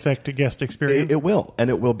 It'll affect the guest experience. It will. And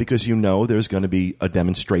it will because there's going to be a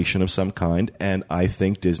demonstration of some kind. And I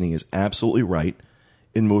think Disney is absolutely right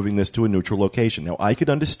in moving this to a neutral location. Now, I could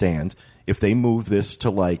understand if they move this to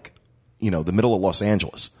the middle of Los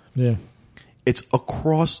Angeles. Yeah. It's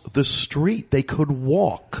across the street. They could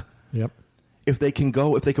walk. Yep. If they can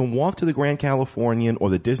walk to the Grand Californian or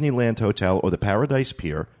the Disneyland Hotel or the Paradise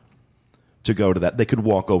Pier to go to that, they could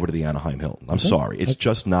walk over to the Anaheim Hilton. I'm sorry. It's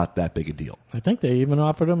just not that big a deal. I think they even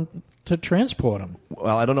offered them to transport them.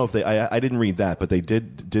 Well, I don't know if I didn't read that, but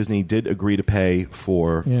Disney did agree to pay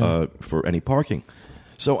for any parking.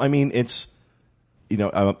 So, I mean, it's,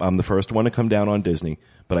 I'm the first one to come down on Disney,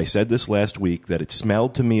 but I said this last week that it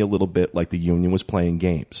smelled to me a little bit like the union was playing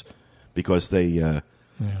games because they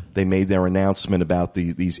made their announcement about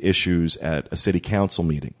these issues at a city council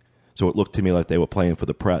meeting. So it looked to me like they were playing for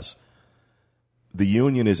the press.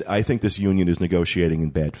 I think this union is negotiating in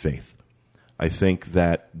bad faith. I think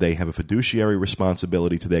that they have a fiduciary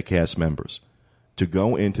responsibility to their cast members to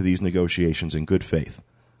go into these negotiations in good faith.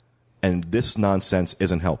 And this nonsense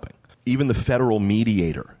isn't helping. Even the federal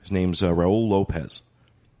mediator, his name's Raul Lopez,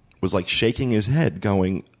 was shaking his head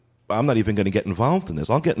going, I'm not even going to get involved in this.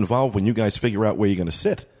 I'll get involved when you guys figure out where you're going to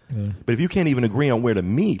sit. Yeah. But if you can't even agree on where to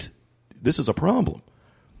meet, this is a problem.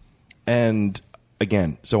 And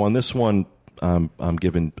again, so on this one, I'm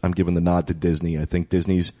giving the nod to Disney. I think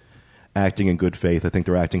Disney's acting in good faith. I think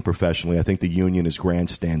they're acting professionally. I think the union is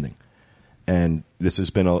grandstanding, and this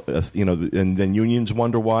has been and then unions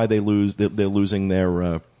wonder why they lose. They're losing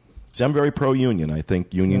their See, I'm very pro-union. I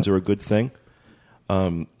think unions are a good thing.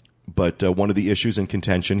 But one of the issues in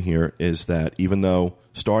contention here is that even though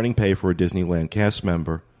starting pay for a Disneyland cast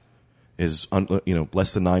member is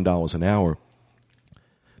less than $9 an hour,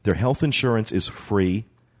 their health insurance is free,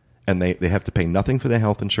 and they have to pay nothing for their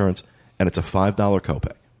health insurance, and it's a $5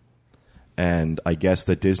 copay. And I guess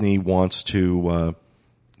that Disney wants to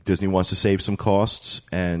save some costs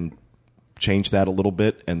and change that a little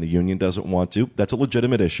bit, and the union doesn't want to. That's a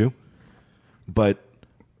legitimate issue, but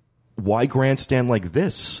why grandstand like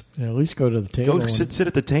this? Yeah, at least go to the table. Go sit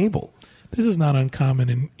at the table. This is not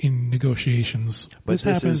uncommon in negotiations. But this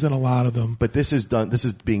happens in a lot of them. But this is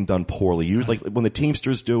being done poorly. Like when the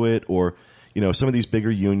Teamsters do it, or some of these bigger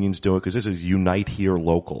unions do it, because this is Unite Here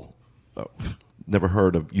local. Never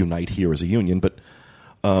heard of Unite Here as a union, but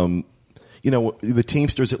the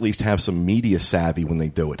Teamsters at least have some media savvy when they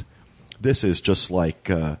do it. This is just like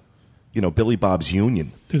Billy Bob's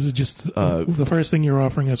union. This is just the first thing you're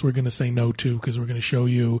offering us. We're going to say no to, because we're going to show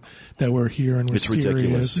you that we're here and we're serious.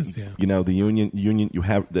 Ridiculous. Yeah.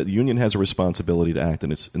 The union has a responsibility to act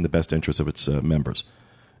in the best interest of its members,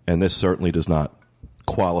 and this certainly does not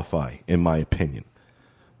qualify, in my opinion.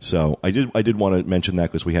 So I did want to mention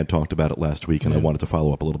that because we had talked about it last week, and I wanted to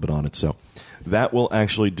follow up a little bit on it. So that will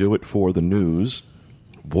actually do it for the news.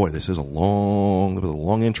 Boy, there was a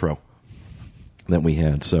long intro that we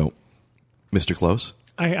had. So, Mr. Close?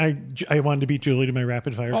 I wanted to beat Julie to my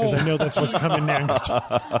rapid fire because I know that's what's coming next.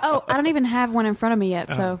 Oh, I don't even have one in front of me yet.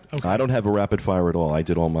 So Okay. I don't have a rapid fire at all. I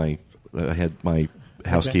did all I had my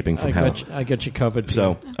housekeeping from house. I got you covered.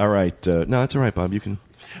 So, all right. No, that's all right, Bob. You can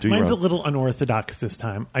do Mine's your a own. little unorthodox this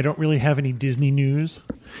time. I don't really have any Disney news.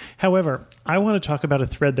 However, I want to talk about a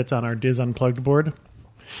thread that's on our DIS Unplugged board.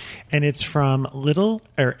 And it's from LTL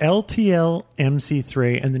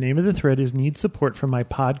MC3, and the name of the thread is Need Support from My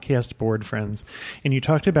Podcast Board Friends. And you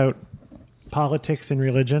talked about politics and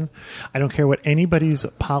religion. I don't care what anybody's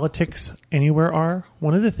politics anywhere are.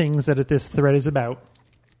 One of the things that this thread is about,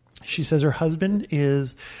 she says her husband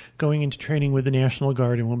is going into training with the National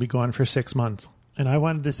Guard and will be gone for 6 months. And I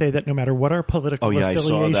wanted to say that no matter what our political affiliation I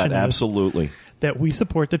saw that. is, Absolutely. that we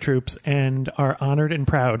support the troops and are honored and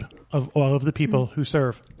proud of all of the people who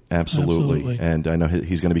serve. Absolutely. And I know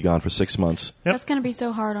he's going to be gone for 6 months. Yep. that's going to be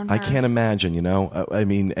so hard on her. I can't imagine, I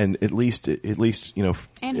mean, and at least, And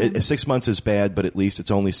him. 6 months is bad, but at least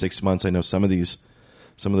it's only 6 months. I know some of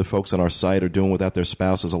the folks on our site are doing without their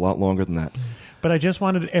spouses a lot longer than that. But I just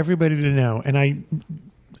wanted everybody to know, and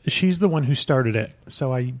she's the one who started it,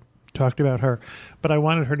 so I talked about her. But I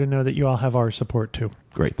wanted her to know that you all have our support too.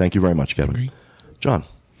 Great. Thank you very much, Kevin. Great. John.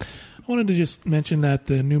 I wanted to just mention that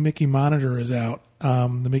the new Mickey Monitor is out.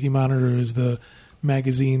 The Mickey Monitor is the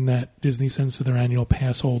magazine that Disney sends to their annual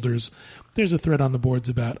pass holders. There's a thread on the boards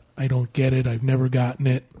about, I don't get it, I've never gotten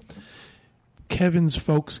it. Kevin's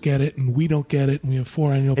folks get it, and we don't get it, and we have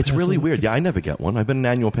 4 annual pass It's really holders. weird. Yeah, I never get one. I've been an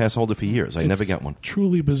annual pass holder for years. I never get one.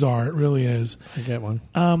 Truly bizarre. It really is. I get one.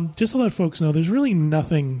 Just to let folks know, there's really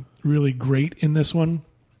nothing really great in this one.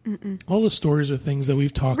 All the stories are things that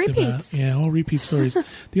we've talked Repeats. about. Yeah, all repeat stories.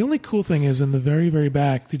 The only cool thing is in the very, very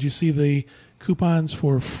back, did you see the coupons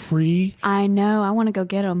for free? I know. I want to go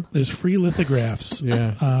get them. There's free lithographs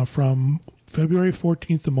from February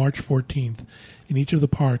 14th to March 14th in each of the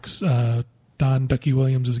parks. Don Ducky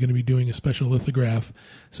Williams is going to be doing a special lithograph.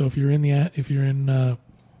 So if you're in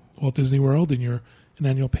Walt Disney World and you're an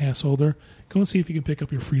annual pass holder, go and see if you can pick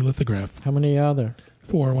up your free lithograph. How many are there?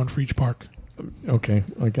 4, one for each park. Okay,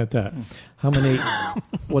 I got that. How many?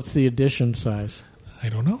 What's the edition size? I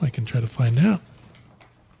don't know. I can try to find out.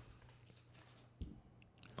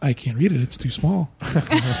 I can't read it. It's too small.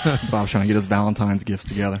 Bob's trying to get his Valentine's gifts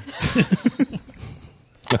together.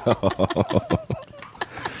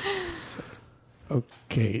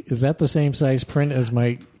 Okay, is that the same size print as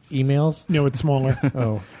my emails? No, it's smaller.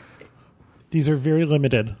 Oh, These are very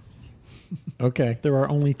limited. okay. There are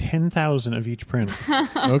only 10,000 of each print.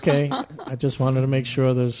 Okay, I just wanted to make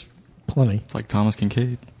sure there's plenty. It's like Thomas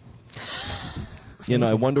Kincaid.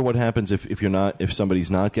 I wonder what happens if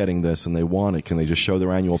somebody's not getting this and they want it. Can they just show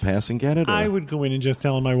their annual pass and get it? Or? I would go in and just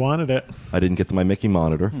tell them I wanted it. I didn't get my Mickey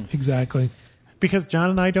Monitor. Exactly. Because John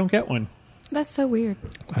and I don't get one. That's so weird.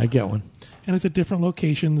 I get one. And it's at different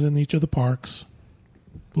locations in each of the parks.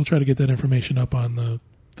 We'll try to get that information up on the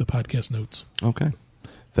podcast notes. Okay.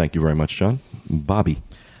 Thank you very much, John. Bobby.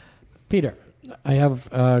 Peter, I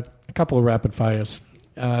have a couple of rapid fires.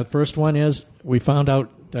 First one is we found out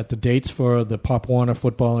that the dates for the Pop Warner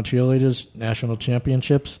Football and Cheerleaders National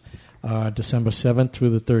Championships are December 7th through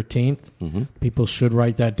the 13th. Mm-hmm. People should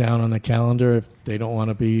write that down on the calendar if they don't want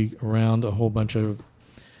to be around a whole bunch of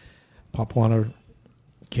Pop Warner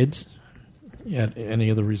kids at any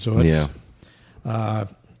of the resorts. Yeah.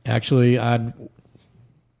 Actually, I'd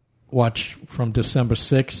watch from December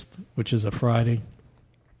 6th, which is a Friday,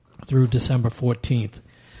 through December 14th.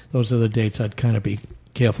 Those are the dates I'd kind of be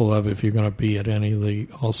careful of if you're going to be at any of the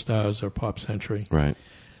All-Stars or Pop Century. Right.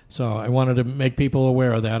 So I wanted to make people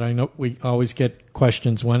aware of that. I know we always get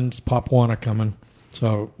questions, when's Pop Warner coming?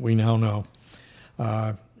 So we now know.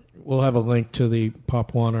 We'll have a link to the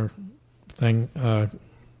Pop Warner thing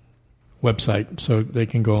website so they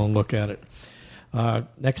can go and look at it.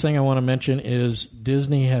 Next thing I want to mention is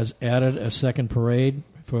Disney has added a second parade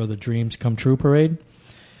for the Dreams Come True parade.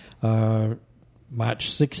 March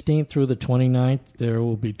 16th through the 29th, there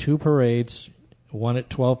will be 2 parades, one at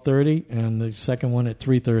 12:30 and the second one at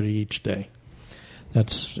 3:30 each day.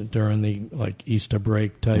 That's during the Easter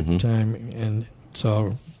break type time, and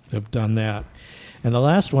so they've done that. And the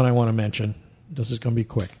last one I want to mention, this is going to be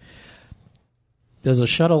quick. There's a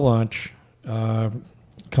shuttle launch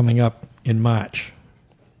coming up in March,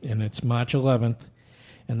 and it's March 11th.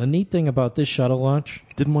 And the neat thing about this shuttle launch,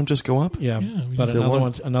 didn't one just go up? Yeah, but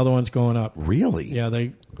another one's going up. Really? Yeah,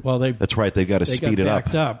 That's right. They've got to speed it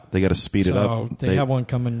up. They got to speed it up. They have one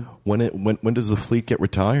coming. When does the fleet get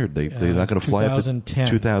retired? They're not going to fly up to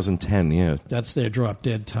 2010. Yeah, that's their drop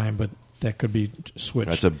dead time, but that could be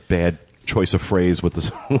switched. That's a bad choice of phrase with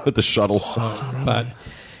the with the shuttle. But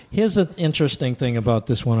here's the interesting thing about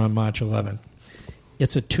this one on March 11th.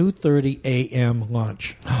 It's a 2:30 a.m.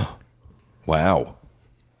 launch. Wow.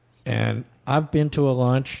 And I've been to a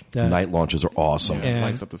launch that night launches are awesome. Yeah, it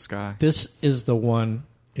lights up the sky. This is the one.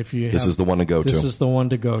 This is the one to go to. This is the one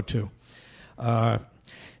to go to. And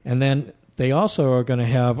then they also are going to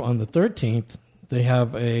have on the 13th. They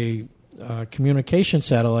have a communication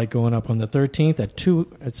satellite going up on the 13th at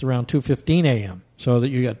 2. It's around 2:15 a.m. So that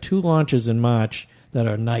you got 2 launches in March that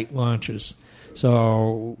are night launches.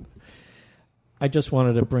 So I just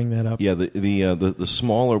wanted to bring that up. Yeah, the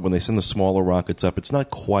smaller, when they send the smaller rockets up, it's not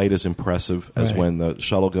quite as impressive as when the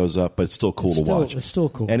shuttle goes up, but it's still cool to watch. It's still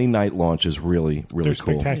cool. Any night launch is really, really They're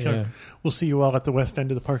cool. Spectacular. Yeah. We'll see you all at the west end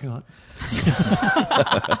of the parking lot.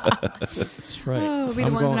 That's right. Oh, we'll be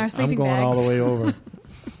the ones in our sleeping I'm going bags. all the way over.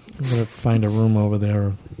 I'm going to find a room over there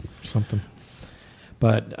or something.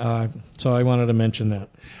 But so I wanted to mention that.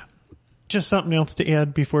 Just something else to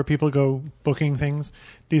add before people go booking things.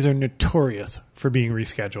 These are notorious for being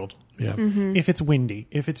rescheduled. Yeah. Mm-hmm. If it's windy,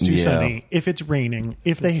 if it's too sunny, if it's raining,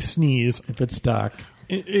 if they sneeze, if it's dark.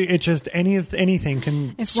 It's just anything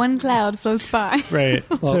can... If one cloud floats by. Right.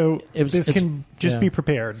 Well, so it's can just be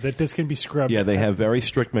prepared that this can be scrubbed. Yeah, they have very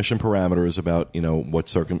strict mission parameters about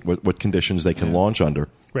what conditions they can launch under.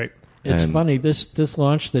 Right. It's funny. This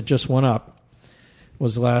launch that just went up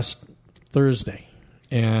was last Thursday.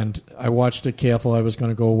 And I watched it careful. I was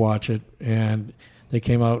going to go watch it. And they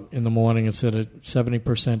came out in the morning and said a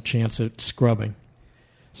 70% chance at scrubbing.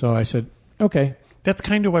 So I said, okay. That's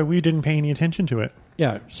kind of why we didn't pay any attention to it.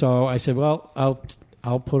 Yeah. So I said, well,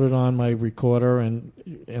 I'll put it on my recorder and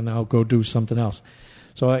I'll go do something else.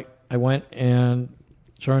 So I went, and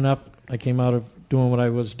sure enough, I came out of doing what I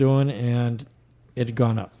was doing, and it had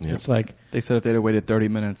gone up. Yeah. It's like... They said if they'd have waited 30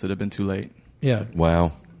 minutes, it would have been too late. Yeah.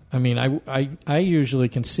 Wow. I mean, I usually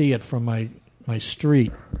can see it from my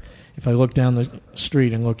street. If I look down the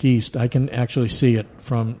street and look east, I can actually see it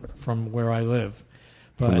from where I live.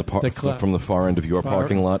 But from the far end of your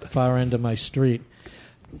parking lot? Far end of my street.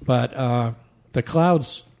 But the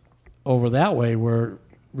clouds over that way were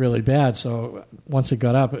really bad, so once it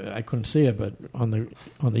got up, I couldn't see it. But on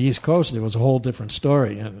the East Coast, it was a whole different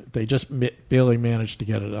story, and they just barely managed to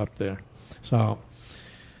get it up there. So...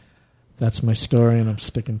 that's my story, and I'm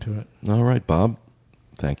sticking to it. All right, Bob.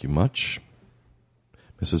 Thank you much.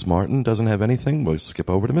 Mrs. Martin doesn't have anything. We'll skip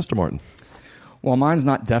over to Mr. Martin. Well, mine's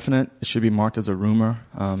not definite. It should be marked as a rumor.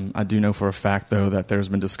 I do know for a fact, though, that there's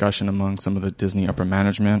been discussion among some of the Disney upper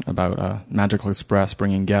management about Magical Express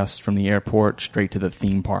bringing guests from the airport straight to the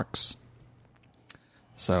theme parks.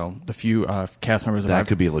 So the few cast members... That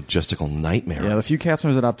could be a logistical nightmare. Yeah, the few cast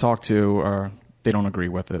members that I've talked to are... They don't agree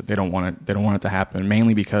with it. They don't want it. They don't want it to happen.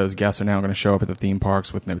 Mainly because guests are now going to show up at the theme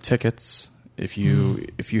parks with no tickets. If you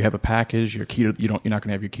have a package, you're not going to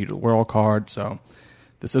have your Key to the World card. So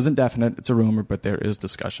this isn't definite. It's a rumor, but there is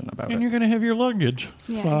discussion about it. And you're going to have your luggage.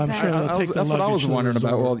 Yeah, well, exactly. I'm sure they'll take the that's what I was wondering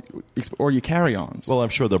about. Well, or your carry-ons. Well, I'm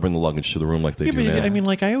sure they'll bring the luggage to the room like they do now. I mean,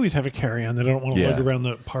 I always have a carry-on that I don't want to lug around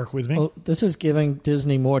the park with me. Well, this is giving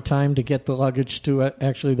Disney more time to get the luggage to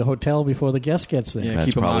actually the hotel before the guest gets there. Yeah, That's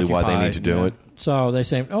keep them probably why they occupied, need to do it. So they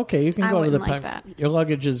say, okay, you can I go to the wouldn't like that. Your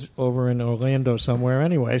luggage is over in Orlando somewhere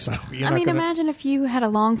anyway. So imagine if you had a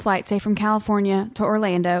long flight, say from California to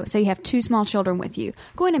Orlando, so you have 2 small children with you.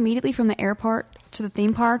 Going immediately from the airport to the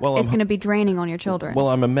theme park is going to be draining on your children. Well,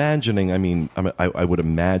 I'm imagining, I would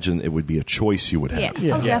imagine it would be a choice you would have.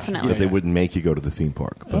 Yeah. Oh, definitely. That they wouldn't make you go to the theme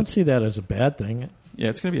park. I don't see that as a bad thing. Yeah,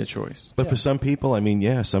 it's going to be a choice. But for some people,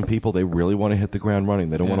 some people, they really want to hit the ground running.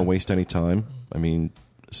 They don't want to waste any time.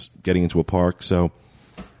 Getting into a park, so...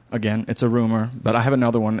 Again, it's a rumor, but I have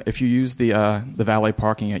another one. If you use the valet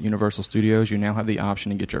parking at Universal Studios, you now have the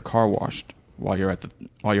option to get your car washed while you're at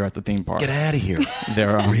the theme park. Get out of here!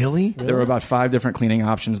 Really? There are about 5 different cleaning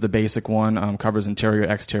options. The basic one covers interior,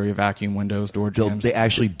 exterior, vacuum, windows, door jambs. They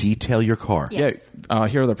actually detail your car. Yes. Yeah.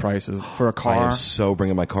 Here are the prices for a car. I am so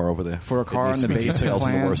bringing my car over there. For a car in the basic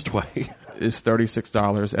plan, in the worst way. is $36.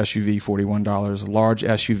 SUV $41. Large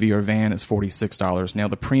SUV or van is $46. Now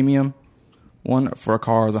the premium one for a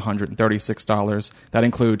car is $136. That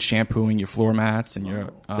includes shampooing your floor mats and your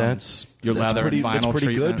leather and vinyl That's pretty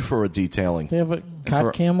treatment. good for a detailing. They have a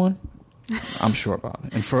cot cam one? I'm sure about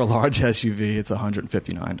it. And for a large SUV, it's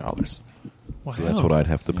 $159. Wow. See, that's what I'd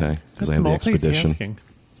have to pay because I That's have the expedition. multitasking.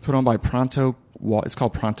 It's put on by Pronto. It's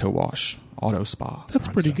called Pronto Wash Auto Spa. That's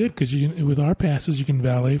pretty good because with our passes, you can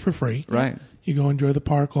valet for free. Right. You go enjoy the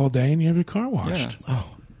park all day and you have your car washed. Yeah.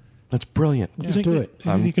 Oh, that's brilliant. Just do it.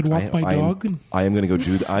 And you could walk my dog. I am going to go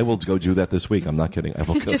do. I will go do that this week. I'm not kidding. I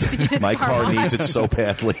will go. Just to get his My car car washed. needs it so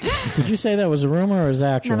badly. Did you say that was a rumor or is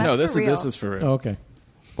actual? No, No, That's this for is real. for real. Oh, okay.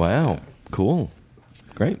 Wow, cool,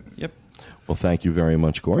 great. Yep. Well, thank you very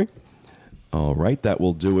much, Corey. All right, that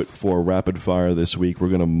will do it for Rapid Fire this week. We're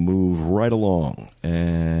going to move right along.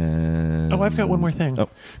 And Oh, I've got one more thing. Oh.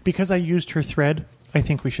 Because I used her thread, I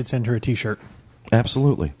think we should send her a T-shirt.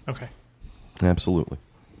 Absolutely, Okay. absolutely.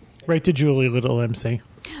 Right to Julie, little MC.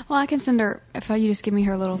 Well, I can send her, if you just give me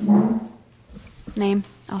her little name,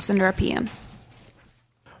 I'll send her a PM.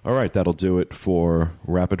 All right, that'll do it for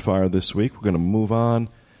Rapid Fire this week. We're going to move on,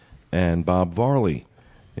 and Bob Varley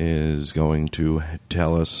is going to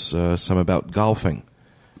tell us some about golfing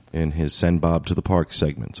in his Send Bob to the Park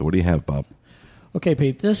segment. So what do you have, Bob? Okay,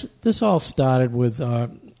 Pete, this all started with a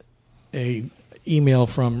email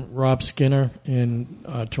from Rob Skinner in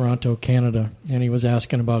Toronto, Canada, and he was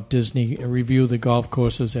asking about Disney, review the golf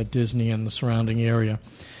courses at Disney and the surrounding area,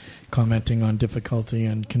 commenting on difficulty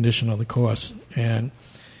and condition of the course. And,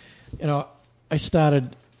 I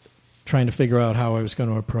started trying to figure out how I was going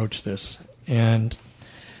to approach this. And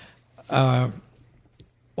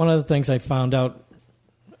one of the things I found out,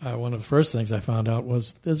 one of the first things I found out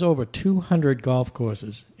was there's over 200 golf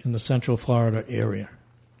courses in the Central Florida area.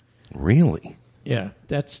 Really? Yeah,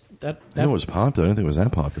 that It was popular. I didn't think it was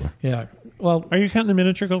that popular. Yeah. Well, Are you counting the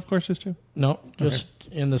miniature golf courses too? no, just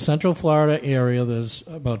in the Central Florida area, there's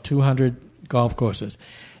about 200 golf courses,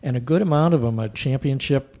 and a good amount of them are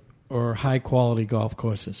championship or high-quality golf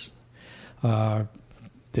courses. You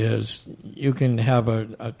can have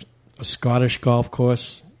a Scottish golf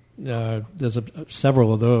course. There's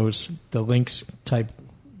several of those, the links-type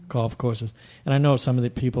golf courses. And I know some of the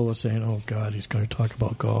people are saying, oh, God, he's going to talk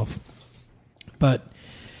about golf. But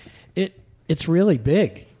it's really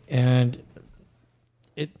big, and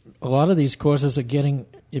a lot of these courses are getting,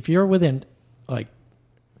 if you're within like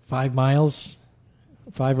 5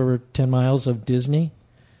 or 10 miles of Disney,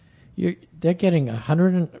 they're getting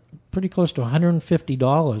pretty close to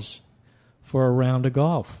 $150 for a round of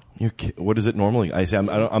golf. What is it normally? I'm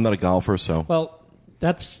not a golfer, so. Well,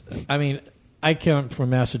 I come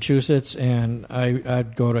from Massachusetts, and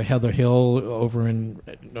I'd go to Heather Hill over in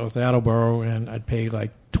North Attleboro, and I'd pay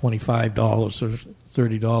like $25 or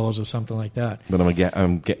 $30 or something like that. But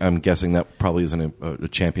I'm guessing that probably isn't a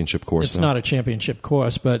championship course. It's not a championship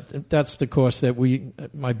course, but that's the course that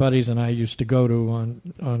my buddies and I used to go to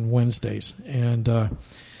on Wednesdays. And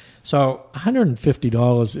so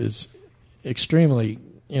 $150 is extremely,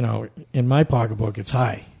 in my pocketbook, it's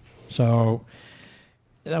high. So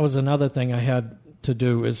that was another thing I had to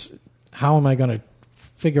do is how am I going to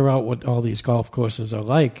figure out what all these golf courses are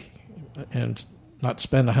like and not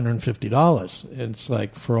spend $150. It's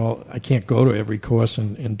like I can't go to every course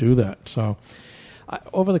and do that. So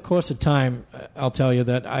over the course of time, I'll tell you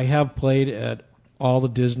that I have played at all the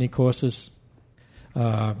Disney courses.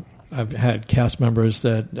 I've had cast members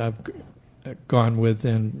that I've gone with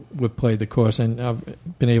and would play the course, and I've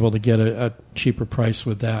been able to get a cheaper price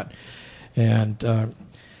with that.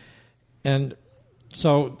 And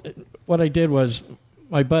so what I did was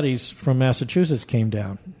my buddies from Massachusetts came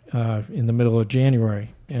down in the middle of January,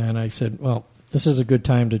 and I said, well, this is a good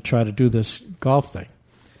time to try to do this golf thing.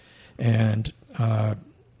 And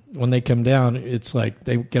when they come down, it's like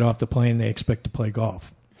they get off the plane, they expect to play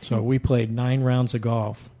golf. So we played 9 rounds of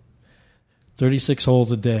golf, 36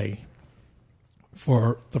 holes a day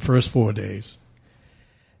for the first 4 days.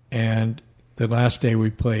 And the last day we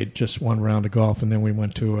played just 1 round of golf, and then we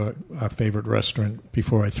went to our favorite restaurant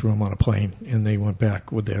before I threw them on a plane, and they went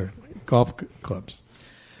back with their golf clubs.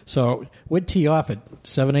 So we'd tee off at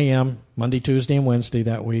 7 a.m. Monday, Tuesday, and Wednesday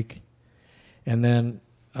that week. And then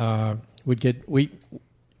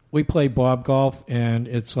we play Bob golf, and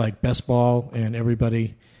it's like best ball, and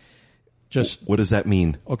everybody just... What does that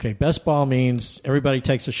mean? Okay, best ball means everybody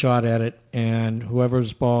takes a shot at it, and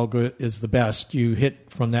whoever's ball is the best, you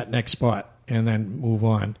hit from that next spot and then move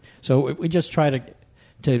on. So we just try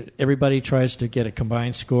to everybody tries to get a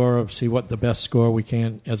combined score of see what the best score we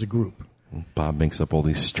can as a group. Bob makes up all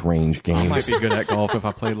these strange games. I might be good at golf if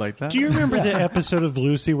I played like that. Do you remember the episode of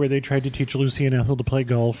Lucy where they tried to teach Lucy and Ethel to play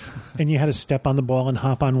golf, and you had to step on the ball and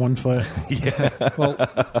hop on one foot? Yeah. Well,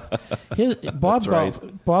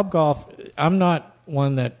 Bob golf. I'm not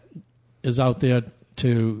one that is out there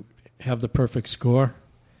to have the perfect score.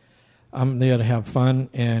 I'm there to have fun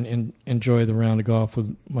and enjoy the round of golf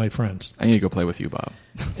with my friends. I need to go play with you, Bob.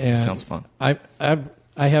 Sounds fun. I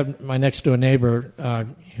have my next door neighbor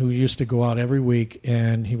who used to go out every week,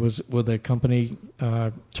 and he was with a company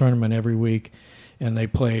tournament every week, and they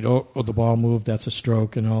played. Oh, the ball moved. That's a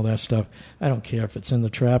stroke, and all that stuff. I don't care if it's in the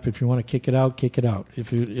trap. If you want to kick it out, kick it out.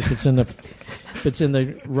 If it's in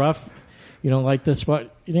the rough, you don't like this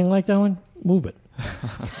spot. You didn't like that one? Move it.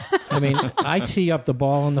 I mean, I tee up the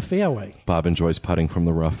ball on the fairway. Bob enjoys putting from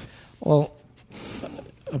the rough. Well,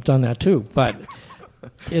 I've done that too, but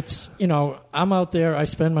it's, I'm out there, I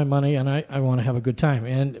spend my money, and I want to have a good time.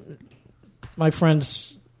 And my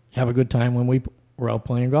friends have a good time when we're out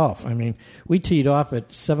playing golf. I mean, we teed off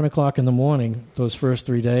at 7 o'clock in the morning those first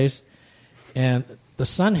 3 days, and the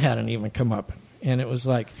sun hadn't even come up. And it was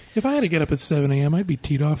like... If I had to get up at 7 a.m., I'd be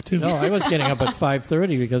teed off, too. No, I was getting up at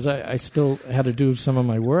 5:30 because I still had to do some of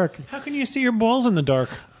my work. How can you see your balls in the dark?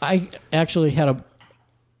 I actually had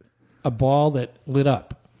a ball that lit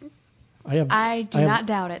up. I do not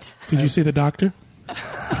doubt it. Did you see the doctor?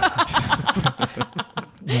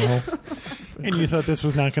 No. And you thought this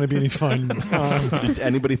was not going to be any fun. Did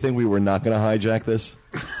anybody think we were not going to hijack this?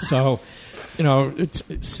 So,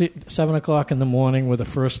 it's 7 o'clock in the morning with the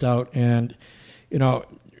first out, and,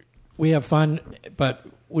 we have fun, but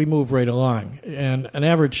we move right along. And an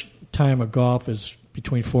average time of golf is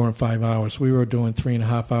between 4 and 5 hours. We were doing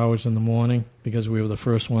 3.5 hours in the morning because we were the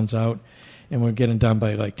first ones out, and we're getting done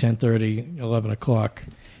by like 10:30, 11 o'clock,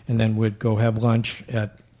 and then we'd go have lunch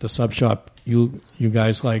at the sub shop you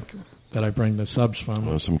guys like that I bring the subs from.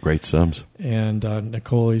 Oh, some great subs. And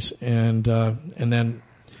Nicoli's, and then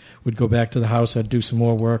we'd go back to the house. I'd do some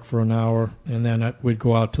more work for an hour, and then we'd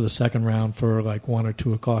go out to the second round for like 1 or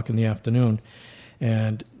 2 o'clock in the afternoon,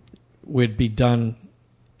 and we'd be done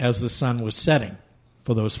as the sun was setting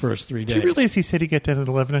for those first 3 days. Do you realize he said he got done at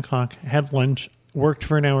 11 o'clock, had lunch, worked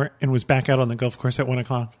for an hour, and was back out on the golf course at 1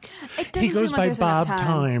 o'clock? He goes by Bob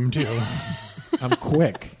Time, too. I'm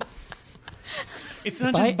quick. It's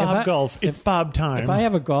not just Bob Golf, it's Bob Time. If I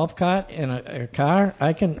have a golf cart and a car,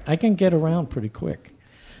 I can get around pretty quick.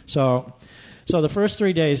 So the first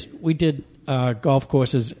 3 days we did golf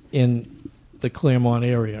courses in the Claremont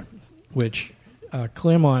area, which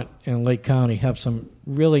Claremont and Lake County have some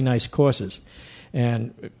really nice courses,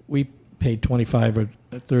 and we paid $25 or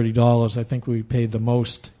 $30. I think we paid the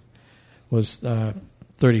most was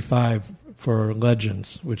 $35 for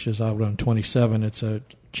Legends, which is out on 27. It's a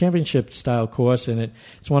championship style course, and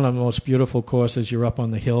it's one of the most beautiful courses. You're up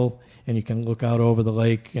on the hill, and you can look out over the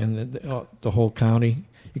lake and the whole county.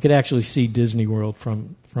 You could actually see Disney World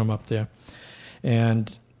from up there.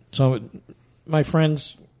 And so my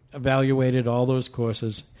friends evaluated all those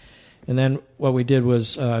courses. And then what we did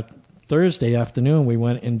was Thursday afternoon, we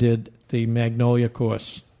went and did the Magnolia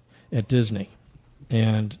course at Disney.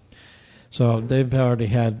 And so they've already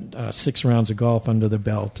had 6 rounds of golf under the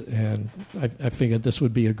belt. And I figured this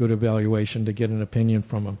would be a good evaluation to get an opinion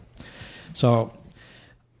from them. So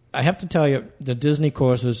I have to tell you, the Disney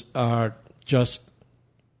courses are just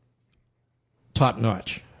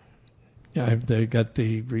top-notch. They've got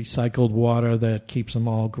the recycled water that keeps them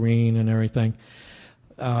all green and everything.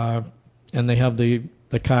 And they have the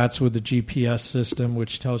carts with the GPS system,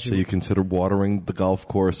 which tells you... So you consider watering the golf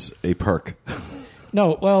course a perk?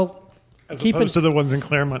 No, well... As opposed to the ones in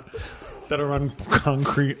Claremont that are on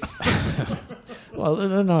concrete. Well,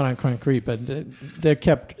 they're not on concrete, but they're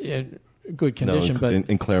kept in good condition. No,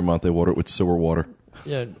 in Claremont, they water it with sewer water.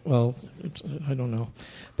 Yeah, well, I don't know.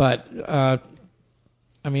 But...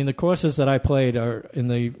 I mean, the courses that I played are in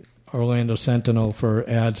the Orlando Sentinel for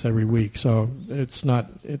ads every week, so it's not.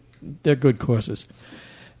 They're good courses.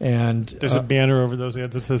 And there's a banner over those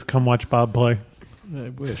ads that says "Come watch Bob play." I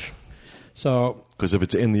wish. So, because if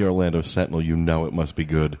it's in the Orlando Sentinel, you know it must be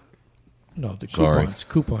good. No, the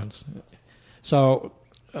coupons. So,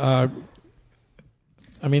 I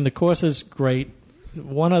mean, the course is great.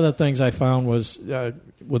 One of the things I found was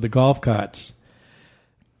with the golf carts.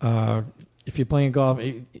 If you're playing golf,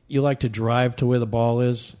 you like to drive to where the ball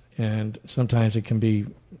is, and sometimes it can be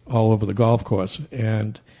all over the golf course.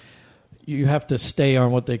 And you have to stay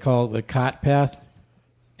on what they call the cart path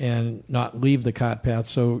and not leave the cart path.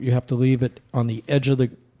 So you have to leave it on the edge of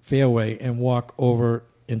the fairway and walk over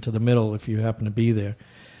into the middle if you happen to be there.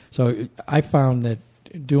 So I found that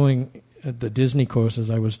doing the Disney courses,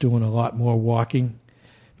 I was doing a lot more walking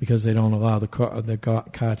because they don't allow the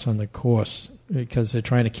carts on the course because they're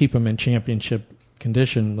trying to keep them in championship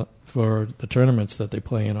condition for the tournaments that they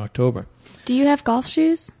play in October. Do you have golf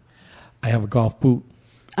shoes? I have a golf boot.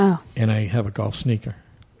 Oh. And I have a golf sneaker.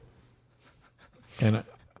 And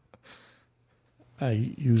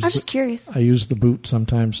I was just curious. I use the boot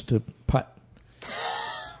sometimes to putt.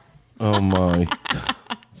 Oh, my.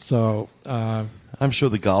 So, I'm sure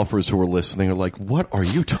the golfers who are listening are like, what are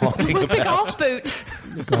you talking What's about? a golf boot?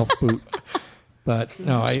 The golf boot. But,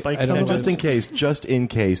 no, I don't just in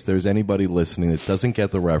case there's anybody listening that doesn't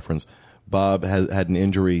get the reference, Bob had an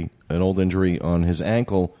old injury on his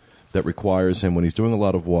ankle that requires him, when he's doing a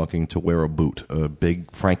lot of walking, to wear a boot, a big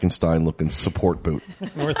Frankenstein-looking support boot.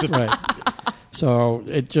 Right. So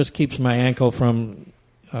it just keeps my ankle from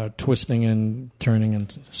twisting and turning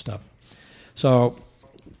and stuff. So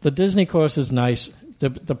the Disney course is nice.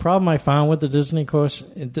 The problem I found with the Disney course,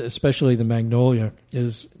 especially the Magnolia,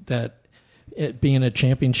 is that it being a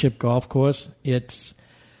championship golf course, it's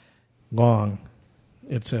long.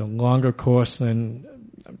 It's a longer course than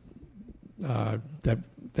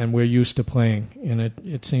we're used to playing, and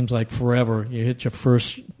it seems like forever. You hit your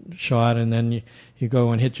first shot, and then you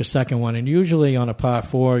go and hit your second one, and usually on a par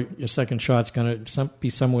 4, your second shot's going to be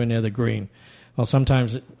somewhere near the green. Well,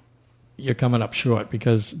 sometimes you're coming up short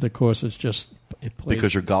because the course is just...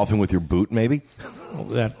 Because you're golfing with your boot, maybe? Well,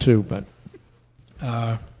 that too, but...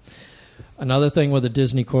 another thing with the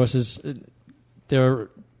Disney courses, they're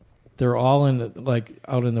all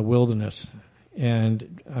out in the wilderness,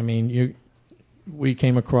 and I mean we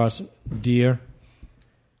came across deer.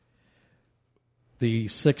 The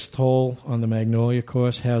 6th hole on the Magnolia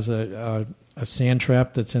course has a sand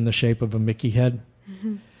trap that's in the shape of a Mickey head,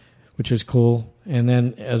 which is cool. And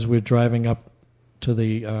then as we're driving up to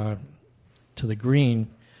the green,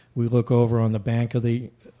 we look over on the bank of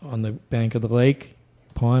the lake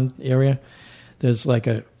pond area. There's like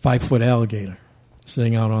a 5-foot alligator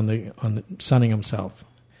sitting out on the sunning himself,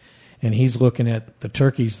 and he's looking at the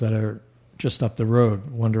turkeys that are just up the road,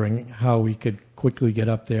 wondering how we could quickly get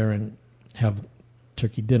up there and have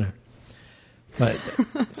turkey dinner. But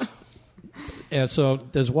and so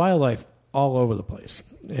there's wildlife all over the place,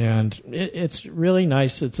 and it's really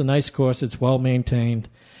nice. It's a nice course. It's well maintained,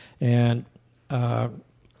 and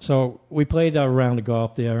so we played a round of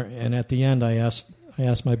golf there. And at the end, I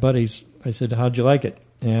asked my buddies. I said, "How'd you like it?"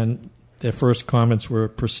 And their first comments were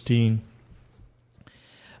pristine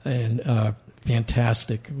and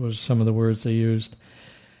fantastic was some of the words they used.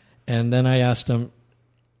 And then I asked them,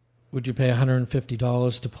 would you pay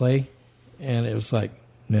 $150 to play? And it was like,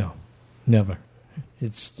 no, never.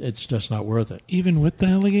 It's just not worth it. Even with the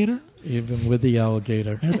alligator? Even with the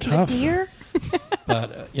alligator. They're tough. Deer?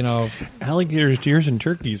 But, alligators, deers, and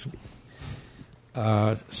turkeys.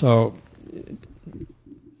 So,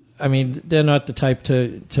 I mean, they're not the type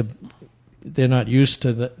to they're not used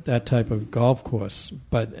to that type of golf course.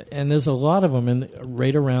 And there's a lot of them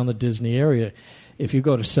right around the Disney area. If you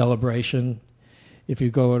go to Celebration, if you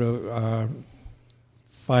go to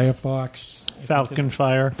Firefox. Falcon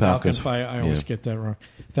Fire. I always get that wrong.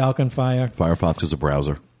 Falcon Fire. Firefox is a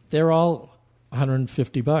browser. They're all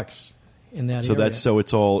 $150 in that area.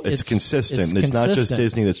 It's consistent. It's not just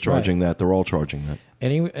Disney that's charging that. They're all charging that.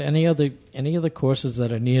 Any of the courses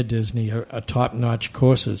that are near Disney are top-notch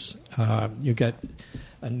courses. You got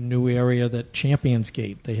a new area that Champions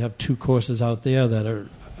Gate. They have 2 courses out there that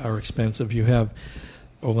are expensive. You have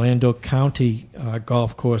Orlando County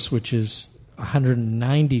Golf Course, which is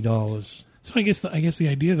 $190. So I guess the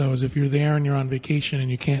idea though is if you're there and you're on vacation and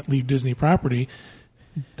you can't leave Disney property,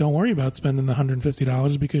 don't worry about spending the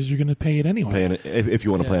 $150 because you're going to pay it anyway. If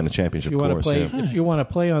you want to play on the championship course. If you want to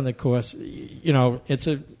play on the course,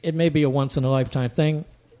 it may be a once in a lifetime thing.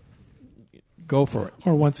 go for it.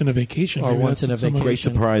 Or once in a vacation. Or Maybe once in a vacation. Great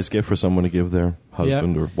surprise gift for someone to give their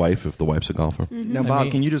husband or wife if the wife's a golfer. Mm-hmm. Now, Bob,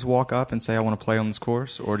 can you just walk up and say, I want to play on this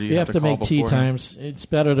course? Or do you have to call make tee times. It's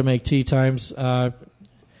better to make tee times.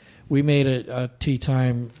 We made a tee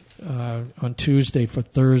time on Tuesday for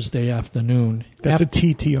Thursday afternoon. That's a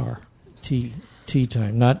TTR. Tea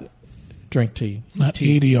time, not drink tea. Not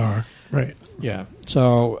tea. ADR. Right. Yeah.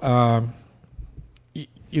 So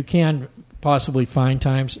you can possibly find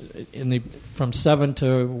times from 7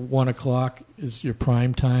 to 1 o'clock is your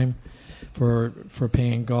prime time for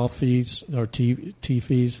paying golf fees or tee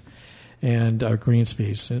fees and greens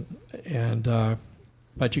fees,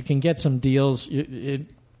 but you can get some deals. It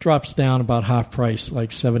drops down about half price, like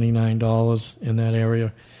 $79 in that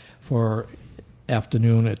area for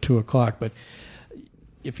afternoon at 2 o'clock. But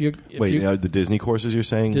the Disney courses you're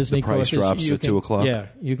saying Disney the price courses, drops at 2 o'clock? Yeah,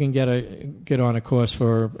 you can get on a course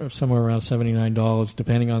for somewhere around $79,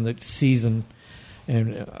 depending on the season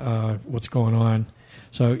and what's going on.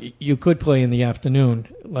 So you could play in the afternoon.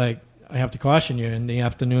 Like, I have to caution you, in the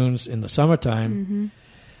afternoons in the summertime,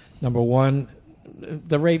 number one,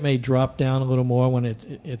 the rate may drop down a little more when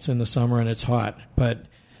it's in the summer and it's hot. But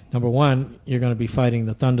number one, you're going to be fighting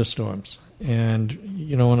the thunderstorms. And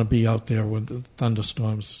you don't want to be out there with the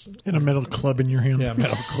thunderstorms. And a metal club in your hand. Yeah,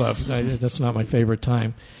 metal club. That's not my favorite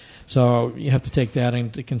time. So you have to take that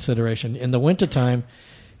into consideration. In the wintertime,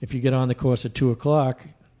 if you get on the course at 2 o'clock,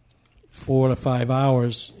 4 to 5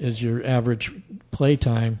 hours is your average play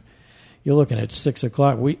time. You're looking at 6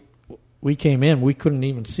 o'clock. We came in, we couldn't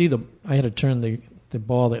even see I had to turn the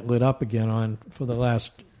ball that lit up again on for the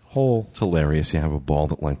last hole. It's hilarious. You have a ball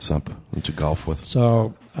that lights up to golf with.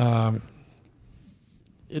 So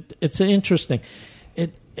it's interesting.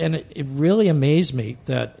 It really amazed me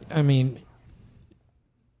that, I mean,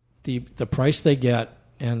 the price they get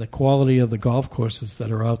and the quality of the golf courses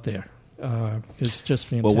that are out there is just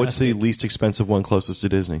fantastic. Well, what's the least expensive one closest to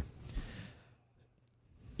Disney?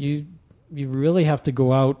 You really have to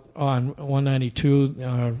go out on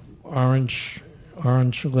 192 Orange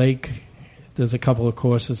Lake. There's a couple of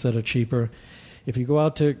courses that are cheaper. If you go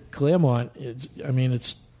out to Claremont, it's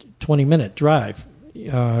 20-minute drive.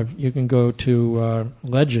 You can go to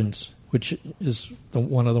Legends, which is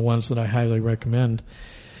one of the ones that I highly recommend.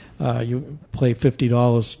 You play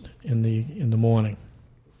 $50 in the morning.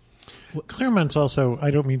 Claremont's also,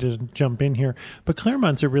 I don't mean to jump in here, but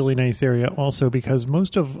Claremont's a really nice area also because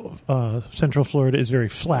most of Central Florida is very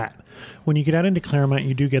flat. When you get out into Claremont,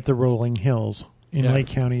 you do get the rolling hills in Lake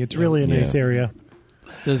County. It's really a nice area.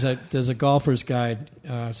 There's a golfer's guide,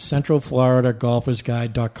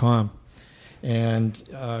 centralfloridagolfersguide.com, and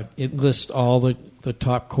it lists all the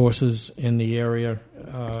top courses in the area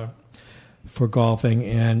for golfing,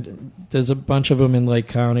 and there's a bunch of them in Lake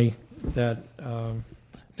County that...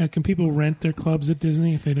 Now, can people rent their clubs at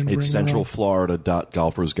Disney if they didn't bring them? It's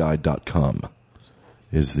centralflorida.golfersguide.com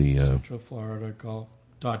is the...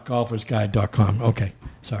 centralfloridagolfersguide.com. Okay,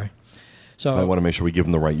 sorry. So I want to make sure we give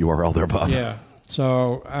them the right URL there, Bob. Yeah.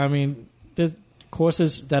 So, I mean, the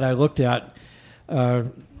courses that I looked at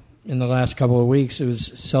in the last couple of weeks, it was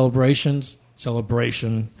Celebration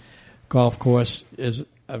Golf Course is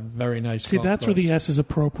a very nice golf that's course. where the S is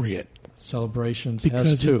appropriate. Celebrations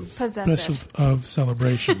because has two. Possessive of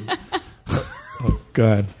celebration. Oh,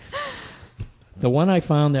 God. The one I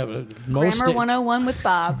found that was most... Grammar 101 with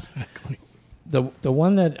Bob. Exactly. The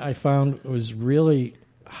one that I found was really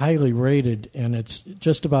highly rated, and it's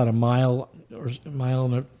just about a mile or a mile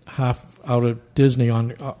and a half out of Disney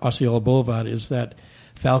on Osceola Boulevard, is that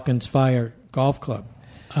Falcons Fire Golf Club.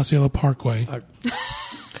 Osceola Parkway.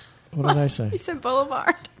 What did I say? You said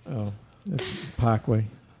Boulevard. Oh, it's Parkway.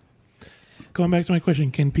 Going back to my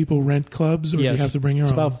question, can people rent clubs, or do you have to bring your own?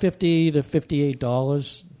 It's about $50 to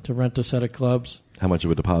 $58 to rent a set of clubs. How much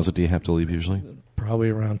of a deposit do you have to leave usually? Probably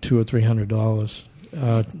around $200 or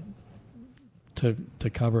 $300 to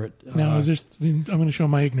cover it. Now, I'm going to show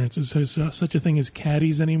my ignorance. Is there such a thing as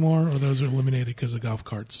caddies anymore, or those are eliminated because of golf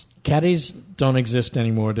carts? Caddies don't exist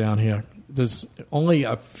anymore down here. There's only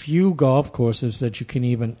a few golf courses that you can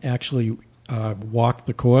even actually walk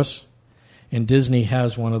the course. And Disney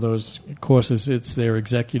has one of those courses. It's their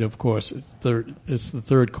executive course. It's the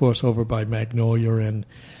third course over by Magnolia and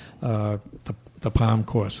the Palm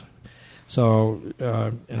course. So,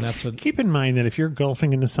 and that's a... Keep in mind that if you're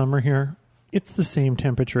golfing in the summer here, it's the same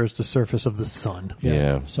temperature as the surface of the sun.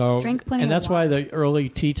 Yeah. So, drink plenty. And that's why the early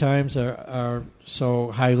tee times are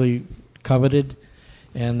so highly coveted,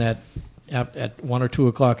 and that at 1 or 2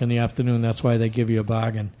 o'clock in the afternoon, that's why they give you a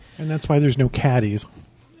bargain. And that's why there's no caddies.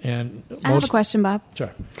 And I have a question, Bob. Sure.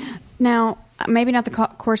 Now, maybe not the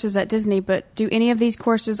courses at Disney, but do any of these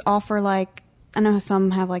courses offer like I know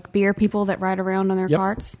some have like beer people that ride around on their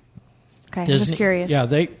carts. Okay, I'm just curious.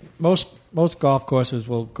 Yeah, most golf courses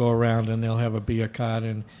will go around and they'll have a beer cart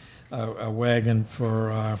and a wagon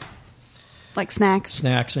for like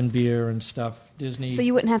snacks and beer and stuff. Disney. So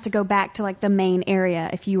you wouldn't have to go back to like the main area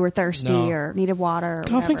if you were thirsty or needed water. Or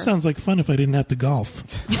Golfing sounds like fun if I didn't have to golf.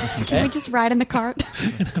 Can we just ride in the cart?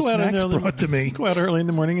 Go out snacks brought to me. Go out early in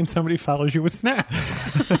the morning and somebody follows you with snacks.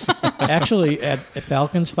 Actually, at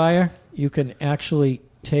Falcon's Fire, you can actually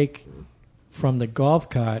take from the golf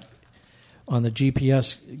cart on the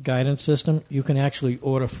GPS guidance system, you can actually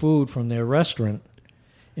order food from their restaurant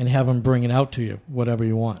and have them bring it out to you, whatever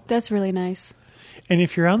you want. That's really nice. And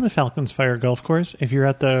if you're on the Falcons Fire golf course, if you're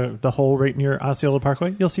at the hole right near Osceola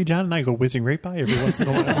Parkway, you'll see John and I go whizzing right by every once in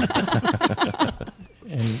a while.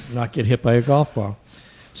 And not get hit by a golf ball.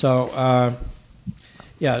 So,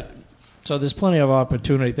 so there's plenty of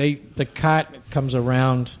opportunity. The cart comes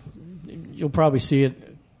around, you'll probably see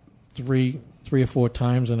it three or four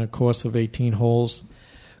times in a course of 18 holes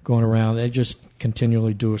going around. They just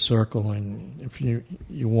continually do a circle, and if you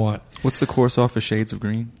want. What's the course off of Shades of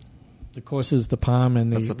Green? The course is the Palm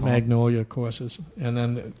and the Palm. Magnolia courses. And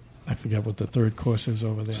then I forget what the third course is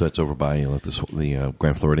over there. So that's over by the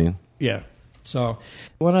Grand Floridian? Yeah. So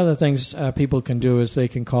one of the things people can do is they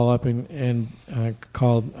can call up and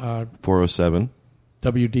call 407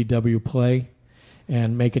 WDW Play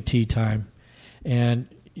and make a tee time. And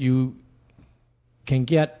you can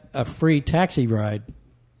get a free taxi ride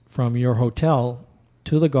from your hotel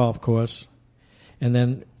to the golf course. And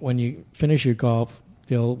then when you finish your golf,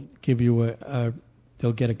 they'll give you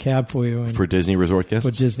they'll get a cab for you. For Disney Resort guests?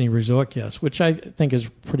 For Disney Resort guests, which I think is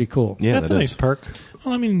pretty cool. Yeah, that's a nice perk.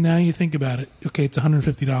 Well, I mean, now you think about it. Okay, it's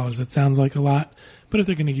 $150. That sounds like a lot. But if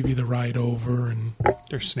they're going to give you the ride over and...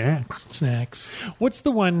 There's snacks. Snacks. What's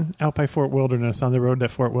the one out by Fort Wilderness, on the road to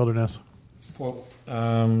Fort Wilderness?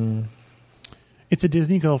 It's a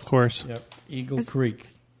Disney golf course. Yep. Eagle Creek.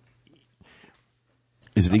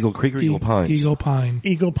 Is it Eagle Creek or Eagle Pines? Eagle Pine.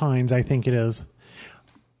 Eagle Pines, I think it is.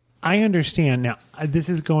 I understand. Now, this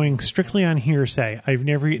is going strictly on hearsay. I've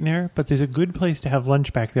never eaten there, but there's a good place to have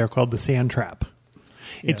lunch back there called the Sand Trap.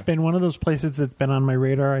 Yeah. It's been one of those places that's been on my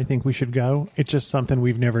radar. I think we should go. It's just something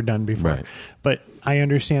we've never done before. Right. But I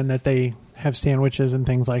understand that they have sandwiches and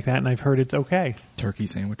things like that, and I've heard it's okay. Turkey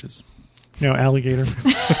sandwiches. No, alligator.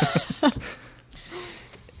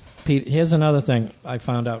 Pete, here's another thing I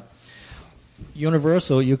found out.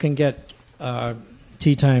 Universal, you can get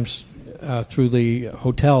tee times through the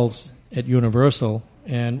hotels at Universal,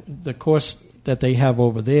 and the course that they have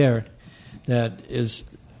over there that is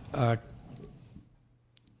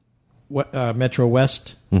Metro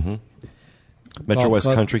West. Mm-hmm. Metro West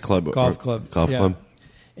Club, Country Club. Golf Club.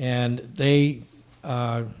 And they,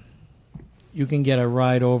 you can get a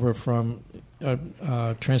ride over from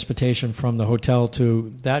transportation from the hotel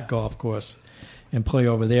to that golf course and play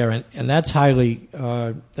over there, and that's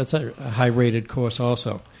that's a high rated course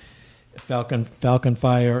also. Falcon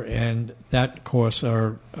Fire and that course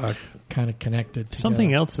are kind of connected together.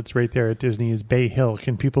 Something else that's right there at Disney is Bay Hill.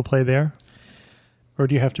 Can people play there, or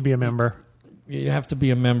do you have to be a member? You have to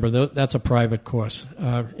be a member. That's a private course,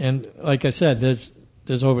 and like I said,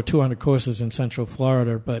 there's over 200 courses in Central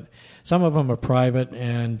Florida, but some of them are private,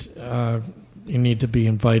 and you need to be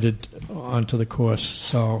invited onto the course.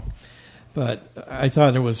 So. But I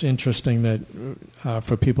thought it was interesting that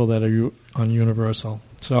for people that are on Universal.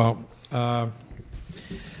 So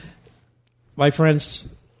my friends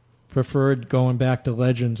preferred going back to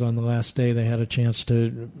Legends on the last day. They had a chance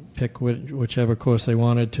to pick whichever course they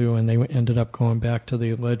wanted to, and they ended up going back to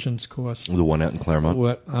the Legends course. The one out in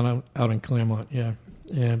Claremont? Out in Claremont, yeah,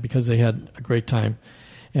 because they had a great time.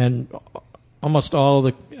 And almost all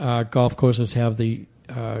the golf courses have the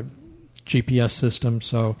GPS system,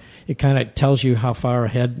 so it kind of tells you how far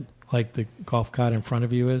ahead, like the golf cart in front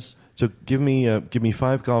of you is. So give me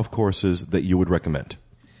 5 golf courses that you would recommend.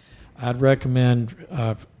 I'd recommend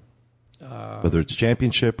whether it's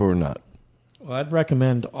championship or not. Well, I'd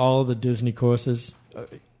recommend all the Disney courses. The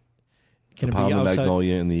Palm, the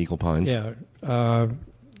Magnolia, and the Eagle Pines. Yeah,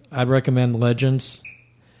 I'd recommend Legends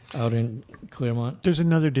out in Claremont. There's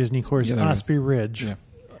another Disney course, Osprey Ridge. Yeah.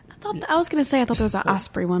 I was going to say I thought there was an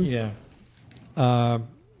Osprey one. Yeah.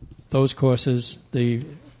 Those courses, the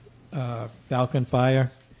Falcon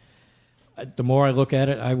Fire, the more I look at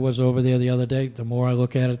it, I was over there the other day, the more I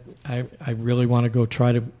look at it, I really want to go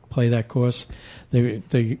try to play that course.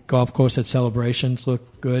 The golf course at Celebrations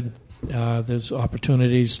look good. There's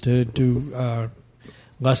opportunities to do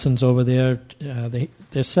lessons over there.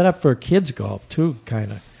 They're set up for kids golf, too,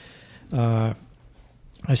 kind of.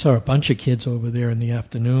 I saw a bunch of kids over there in the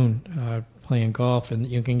afternoon playing golf, and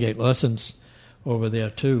you can get lessons over there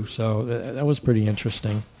too. So that was pretty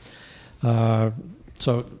interesting.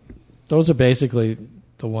 So those are basically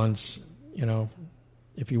the ones,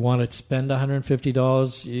 if you want to spend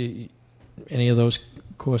 $150, any of those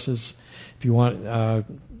courses. If you want,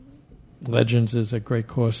 Legends is a great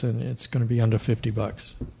course, and it's going to be under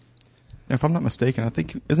 $50. If I'm not mistaken, I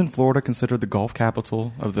think isn't Florida considered the golf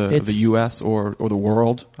capital of the U.S. or the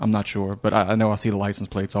world? I'm not sure, but I know I see the license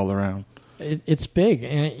plates all around. It's big,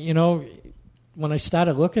 and when I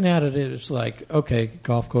started looking at it, it was like, okay,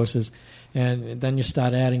 golf courses, and then you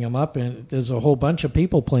start adding them up, and there's a whole bunch of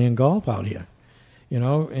people playing golf out here,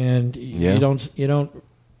 and you don't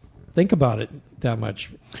think about it that much.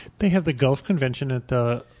 They have the golf convention at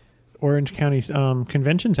the Orange County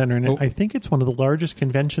Convention Center, and I think it's one of the largest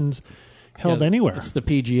conventions held anywhere. It's the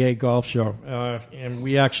PGA Golf Show, and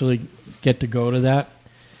we actually get to go to that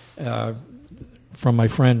from my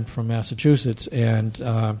friend from Massachusetts,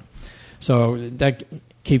 and so that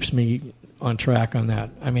keeps me on track on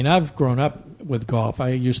that. I mean, I've grown up with golf. I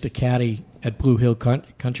used to caddy at Blue Hill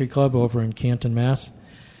Country Club over in Canton, Mass.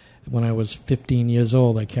 When I was 15 years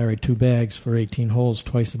old, I carried 2 bags for 18 holes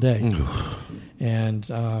twice a day. And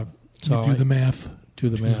so do the math. Do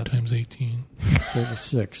the 2 math. times 18.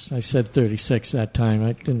 36. I said 36 that time.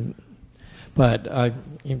 I didn't. But,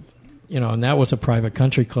 and that was a private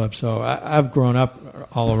country club. So I've grown up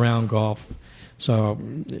all around golf. So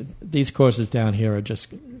these courses down here are just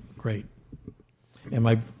great. And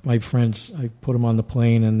my friends, I put them on the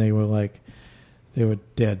plane, and they were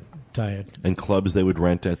dead tired. And clubs they would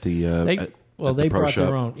rent at the they pro brought shop?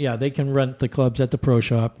 their own. Yeah, they can rent the clubs at the pro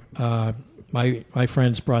shop. My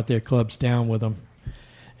friends brought their clubs down with them,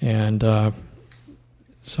 and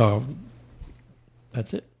so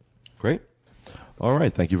that's it. Great. All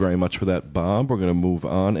right. Thank you very much for that, Bob. We're going to move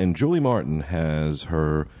on, and Julie Martin has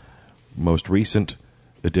her most recent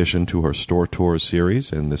addition to her Store Tours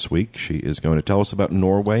series, and this week she is going to tell us about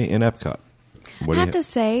Norway and Epcot. I have to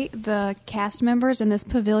say, the cast members in this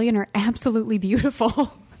pavilion are absolutely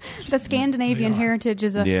beautiful. The Scandinavian heritage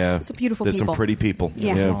is it's a beautiful There's people. some pretty people.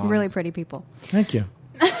 Yeah, really pretty people. Thank you.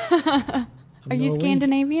 Are you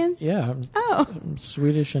Scandinavian? Yeah. I'm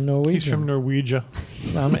Swedish and Norwegian. He's from Norwegia.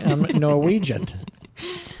 I'm Norwegian.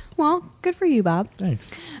 Well, good for you, Bob.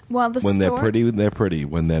 Thanks. Well, When they're pretty, they're pretty.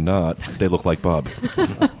 When they're not, they look like Bob.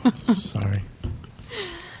 Sorry.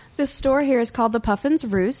 The store here is called the Puffin's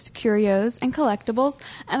Roost, Curios and Collectibles,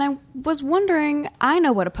 and I was wondering, I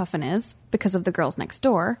know what a puffin is because of the girls next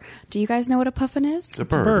door. Do you guys know what a puffin is? It's a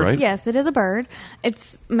bird, right? Yes, it is a bird.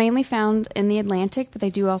 It's mainly found in the Atlantic, but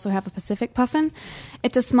they do also have a Pacific puffin.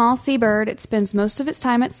 It's a small seabird. It spends most of its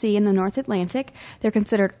time at sea in the North Atlantic. They're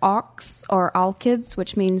considered auks or alkids,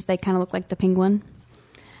 which means they kind of look like the penguin.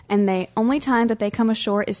 And the only time that they come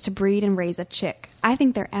ashore is to breed and raise a chick. I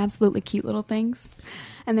think they're absolutely cute little things.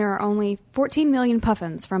 And there are only 14 million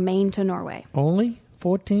puffins from Maine to Norway. Only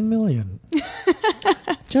 14 million.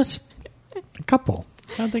 Just a couple.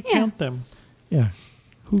 How'd they count them? Yeah.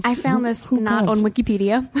 I found this not on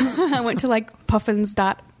Wikipedia. I went to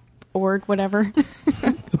puffins.org, whatever.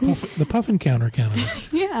 The puffin counter counted.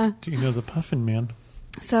 Yeah. Do you know the Puffin Man?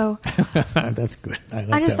 So that's good.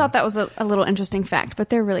 I just thought that was a little interesting fact, but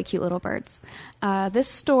they're really cute little birds. This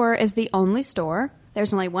store is the only store.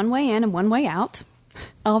 There's only one way in and one way out.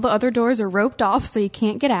 All the other doors are roped off, so you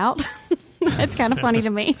can't get out. It's kind of funny to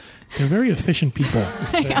me. They're very efficient people.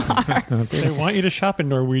 They are. They want you to shop in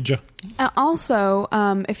Norwegia. Also,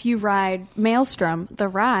 if you ride Maelstrom, the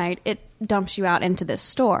ride, it dumps you out into this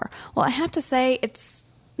store. Well, I have to say, it's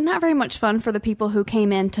not very much fun for the people who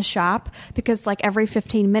came in to shop because every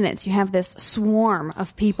 15 minutes you have this swarm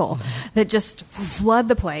of people that just flood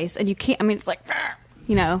the place, and you can't, it's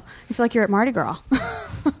you feel like you're at Mardi Gras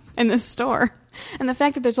in this store. And the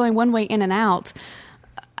fact that there's only one way in and out,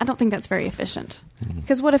 I don't think that's very efficient.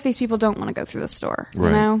 Because what if these people don't want to go through the store, you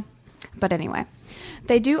know? But anyway,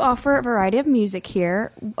 they do offer a variety of music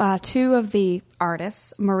here. 2 of the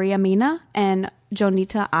artists, Maria Mina and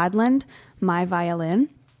Jonita Adland, My Violin.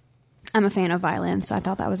 I'm a fan of violin, so I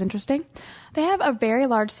thought that was interesting. They have a very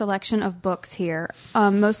large selection of books here,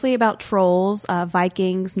 mostly about trolls,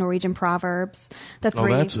 Vikings, Norwegian proverbs. The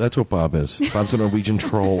 3. Oh, that's what Bob is. Bob's a Norwegian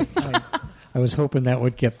troll. I was hoping that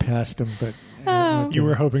would get past him, but... You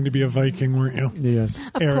were hoping to be a Viking, weren't you? Yes.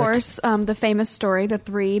 Of course, the famous story, The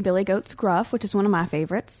 3 Billy Goats Gruff, which is one of my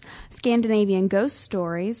favorites. Scandinavian ghost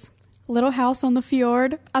stories. Little House on the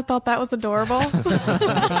Fjord. I thought that was adorable.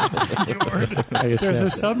 There's a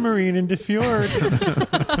submarine in the fjord.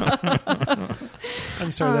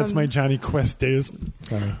 I'm sorry, that's my Johnny Quest days.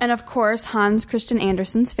 Sorry. And of course, Hans Christian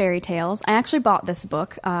Andersen's Fairy Tales. I actually bought this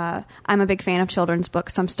book. I'm a big fan of children's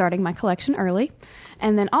books, so I'm starting my collection early.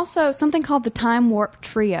 And then also something called the Time Warp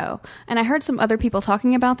Trio. And I heard some other people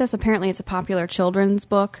talking about this. Apparently it's a popular children's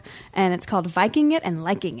book, and it's called Viking It and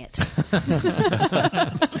Liking It.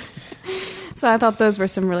 So I thought those were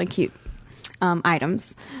some really cute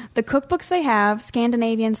items. The cookbooks they have,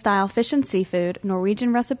 Scandinavian-style fish and seafood,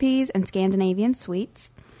 Norwegian recipes, and Scandinavian sweets.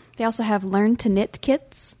 They also have Learn to Knit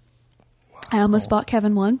kits. Wow. I almost bought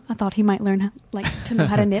Kevin one. I thought he might learn to know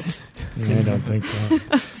how to knit. Yeah, I don't think so.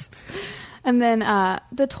 And then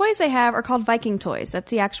the toys they have are called Viking toys. That's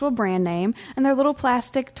the actual brand name. And they're little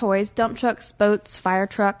plastic toys, dump trucks, boats, fire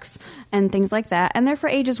trucks, and things like that. And they're for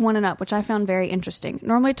ages 1 and up, which I found very interesting.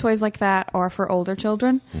 Normally toys like that are for older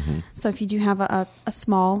children. Mm-hmm. So if you do have a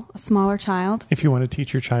smaller child. If you want to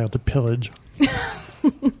teach your child to pillage.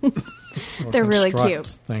 They're really cute.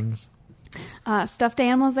 Things. Stuffed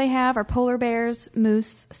animals they have are polar bears,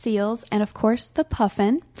 moose, seals, and of course the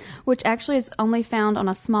puffin, which actually is only found on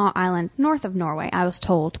a small island north of Norway, I was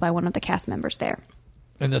told by one of the cast members there.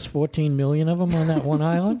 And there's 14 million of them on that one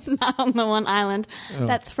island? Not on the one island. Oh.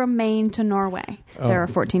 That's from Maine to Norway. Oh. There are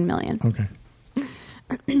 14 million. Okay.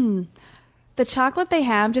 The chocolate they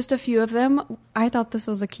have, just a few of them, I thought this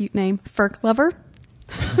was a cute name, Firk Lover,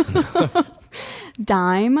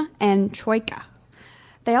 Dime, and Troika.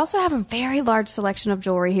 They also have a very large selection of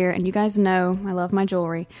jewelry here, and you guys know I love my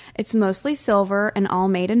jewelry. It's mostly silver and all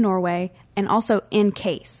made in Norway, and also in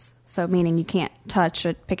case, so meaning you can't touch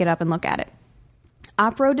it, pick it up, and look at it.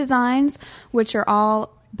 Opero designs, which are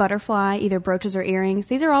all butterfly, either brooches or earrings.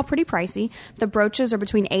 These are all pretty pricey. The brooches are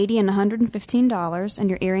between $80 and $115, and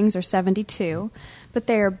your earrings are $72. But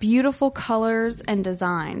they are beautiful colors and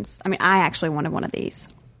designs. I mean, I actually wanted one of these.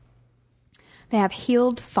 They have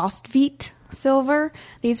healed Fostvit silver.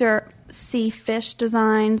 These are sea fish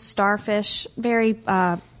designs, starfish, very,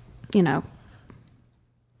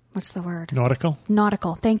 what's the word?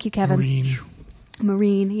 Nautical. Thank you, Kevin.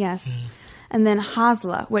 Marine, yes. Mm. And then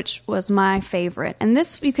Hasla, which was my favorite. And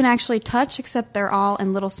this you can actually touch, except they're all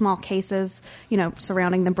in little small cases,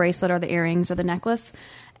 surrounding the bracelet or the earrings or the necklace.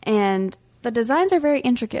 And the designs are very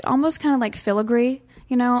intricate, almost kind of like filigree,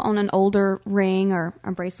 on an older ring or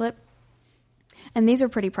a bracelet. And these are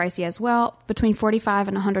pretty pricey as well, between $45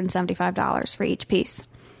 and $175 for each piece.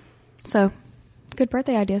 So, good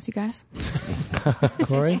birthday ideas, you guys.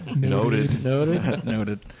 Corey? Noted.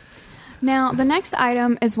 Noted. Now, the next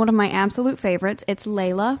item is one of my absolute favorites. It's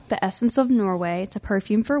Layla, the Essence of Norway. It's a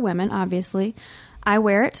perfume for women, obviously. I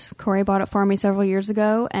wear it. Corey bought it for me several years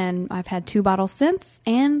ago, and I've had 2 bottles since,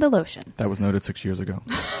 and the lotion. That was noted 6 years ago.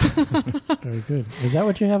 Very good. Is that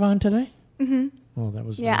what you have on today? Mm-hmm. Oh, that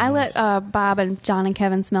was I let Bob and John and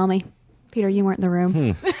Kevin smell me. Peter, you weren't in the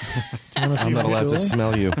room. I'm not allowed to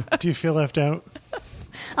smell you. Do you feel left out?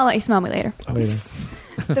 I'll let you smell me later. I'll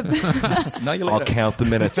count the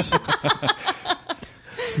minutes.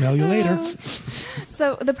 Smell you later.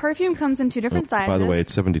 So the perfume comes in 2 different sizes. By the way,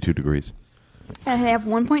 it's 72 degrees. And they have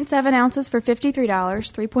 1.7 ounces for $53,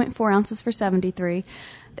 3.4 ounces for $73.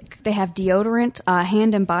 They have deodorant,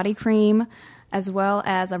 hand and body cream, as well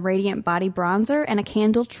as a radiant body bronzer and a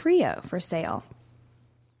candle trio for sale.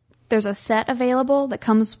 There's a set available that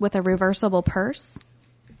comes with a reversible purse.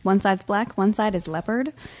 One side's black, one side is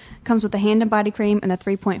leopard. Comes with the hand and body cream and the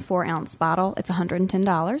 3.4 ounce bottle. It's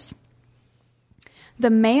 $110. The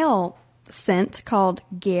male scent called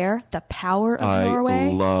Geir, the Power of Norway.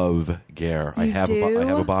 I love Geir. I have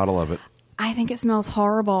a bottle of it. I think it smells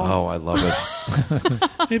horrible. Oh, I love it.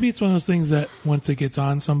 Maybe it's one of those things that once it gets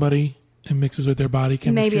on somebody, it mixes with their body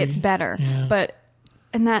chemistry. Maybe it's better. Yeah. But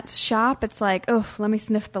in that shop, it's like, oh, let me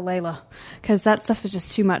sniff the Layla, because that stuff is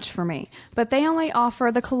just too much for me. But they only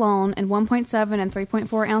offer the cologne in 1.7 and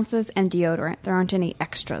 3.4 ounces and deodorant. There aren't any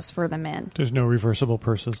extras for the men. There's no reversible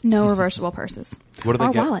purses. No reversible purses. What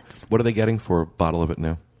are they wallets. What are they getting for a bottle of it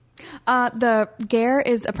now? The Geir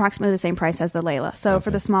is approximately the same price as the Layla. So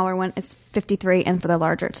for the smaller one, it's $53, and for the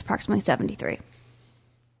larger, it's approximately $73.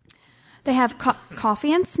 They have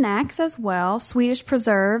coffee and snacks as well. Swedish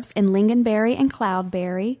preserves in lingonberry and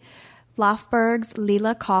cloudberry. Lofberg's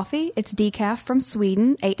Lila coffee. It's decaf from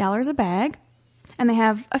Sweden, $8 a bag. And they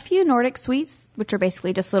have a few Nordic sweets, which are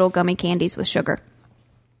basically just little gummy candies with sugar.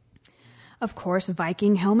 Of course,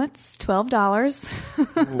 Viking helmets, $12.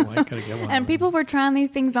 Oh, I gotta get one. And people were trying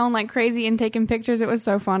these things on like crazy and taking pictures. It was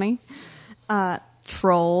so funny.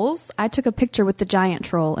 Trolls. I took a picture with the giant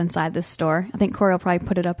troll inside this store. I think Corey will probably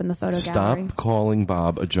put it up in the photo gallery. Stop calling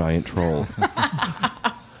Bob a giant troll.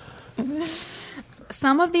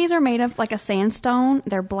 Some of these are made of like a sandstone.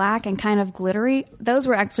 They're black and kind of glittery. Those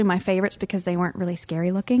were actually my favorites because they weren't really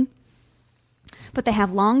scary looking. But they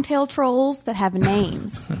have long-tailed trolls that have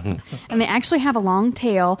names. And they actually have a long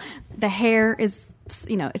tail. The hair is,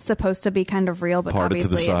 it's supposed to be kind of real, but Parted to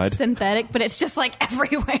the obviously side. it's synthetic, but it's just like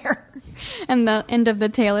everywhere. And the end of the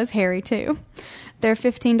tail is hairy too. They're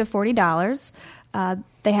 $15 to $40.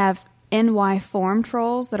 They have NY form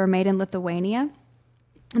trolls that are made in Lithuania.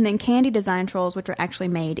 And then candy design trolls, which are actually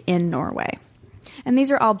made in Norway. And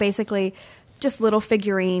these are all basically just little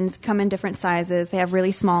figurines, come in different sizes. They have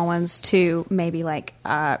really small ones to maybe like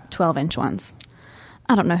 12-inch ones.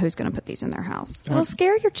 I don't know who's going to put these in their house. It'll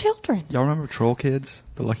scare your children. Y'all remember Troll Kids?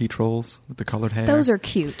 The lucky trolls with the colored hair? Those are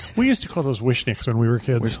cute. We used to call those Wishnicks when we were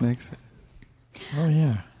kids. Wishnecks. Oh,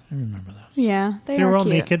 yeah. I remember that. Yeah, They are were all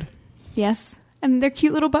cute. naked. Yes, and they're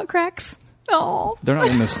cute little butt cracks. Oh, They're not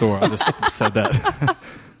in the store. I just said that.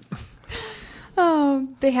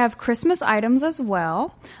 they have Christmas items as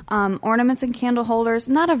well. Ornaments and candle holders.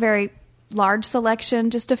 Not a very large selection,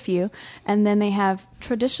 just a few. And then they have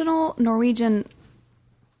traditional Norwegian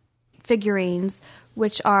figurines,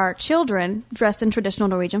 which are children dressed in traditional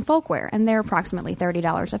Norwegian folkwear, and they're approximately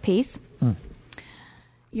 $30 a piece.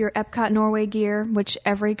 Your Epcot Norway gear, which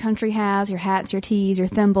every country has, your hats, your teas, your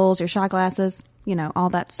thimbles, your shot glasses, all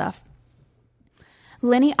that stuff.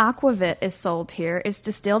 Lenny Aquavit is sold here. It's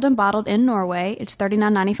distilled and bottled in Norway. It's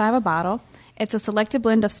 $39.95 a bottle. It's a selected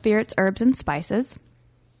blend of spirits, herbs, and spices.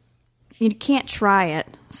 You can't try it,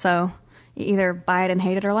 so you either buy it and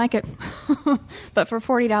hate it or like it. But for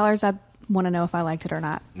 $40, I want to know if I liked it or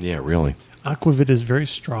not. Yeah, really. Aquavit is very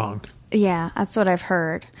strong. Yeah, that's what I've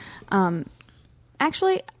heard.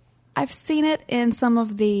 Actually, I've seen it in some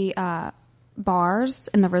of the bars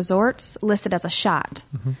in the resorts listed as a shot.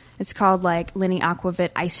 Mm-hmm. It's called like Lenny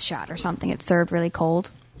Aquavit Ice Shot or something. It's served really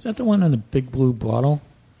cold. Is that the one in the big blue bottle?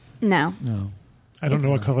 No. No. I don't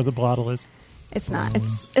know what color the bottle is. It's not.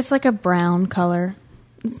 It's like a brown color.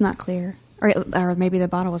 It's not clear. Or maybe the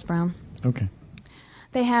bottle was brown. Okay.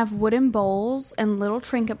 They have wooden bowls and little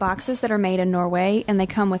trinket boxes that are made in Norway, and they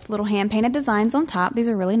come with little hand-painted designs on top. These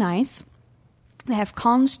are really nice. They have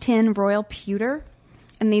Konge Tin Royal Pewter,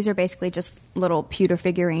 and these are basically just little pewter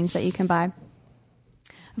figurines that you can buy.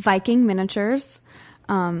 Viking miniatures.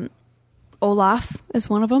 Olaf is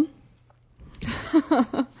one of them.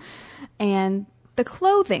 And the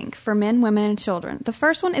clothing for men, women, and children. The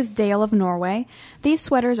first one is Dale of Norway. These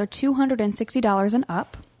sweaters are $260 and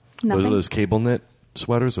up. Those are those cable knit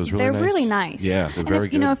sweaters. Those really they're nice. really nice. Yeah, they're very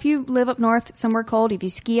good. If you live up north, somewhere cold, if you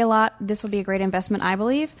ski a lot, this would be a great investment, I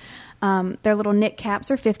believe. Their little knit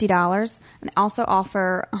caps are $50, and they also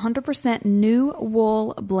offer 100% new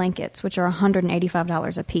wool blankets, which are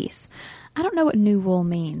 $185 a piece. I don't know what new wool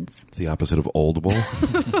means. It's the opposite of old wool.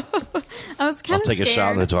 I was kind I'll of take a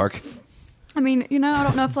shot in the dark. I mean, I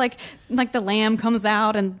don't know if like the lamb comes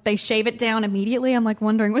out and they shave it down immediately. I'm like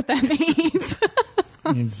wondering what that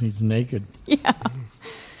means. He's naked. Yeah.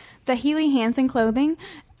 The Healy Hansen clothing,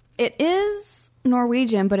 it is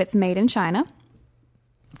Norwegian, but it's made in China.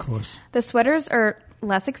 Of course. The sweaters are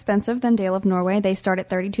less expensive than Dale of Norway. They start at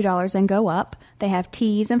 $32 and go up. They have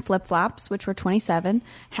tees and flip-flops, which were $27.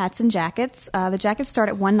 Hats and jackets. The jackets start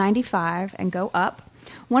at $195 and go up.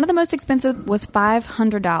 One of the most expensive was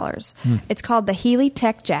 $500. It's called the Healy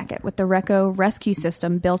Tech Jacket with the Reco rescue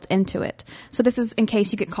system built into it. So this is in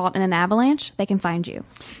case you get caught in an avalanche, they can find you.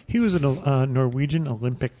 He was a Norwegian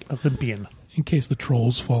Olympian. In case the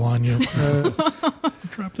trolls fall on you.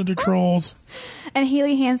 Trapped under trolls. And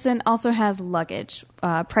Healy Hansen also has luggage,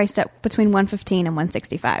 priced at between $115 and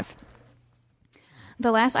 $165.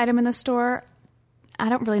 The last item in the store, I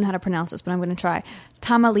don't really know how to pronounce this, but I'm going to try.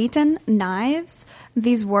 Tamalitan knives.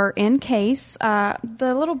 These were in case.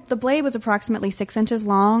 The blade was approximately 6 inches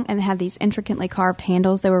long and had these intricately carved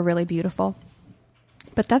handles. They were really beautiful.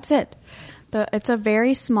 But that's it. It's a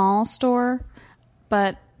very small store,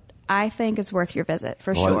 but I think it's worth your visit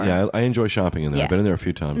for sure. Yeah, I enjoy shopping in there. Yeah. I've been in there a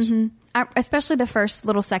few times. Mm-hmm. Especially the first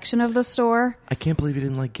little section of the store. I can't believe you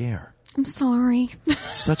didn't like Gare. I'm sorry.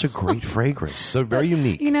 Such a great fragrance. So very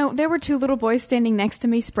unique. There were two little boys standing next to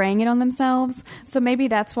me spraying it on themselves. So maybe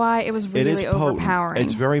that's why it was really It is potent. overpowering.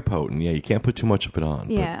 It's very potent. Yeah, you can't put too much of it on.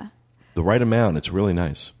 Yeah. But the right amount, it's really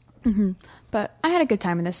nice. Mm-hmm. But I had a good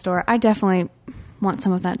time in this store. I definitely want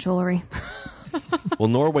some of that jewelry. Well,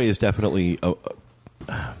 Norway is definitely...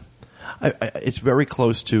 it's very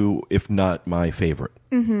close to, if not my favorite.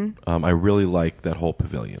 Mm-hmm. I really like that whole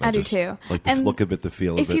pavilion. I do too. Like the look of it, the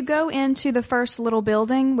feel of it. If you go into the first little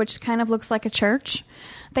building, which kind of looks like a church,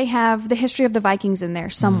 they have the history of the Vikings in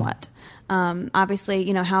there somewhat.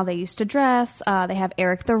 Obviously, how they used to dress. They have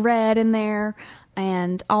Eric the Red in there.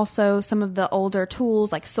 and also some of the older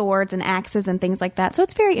tools like swords and axes and things like that. So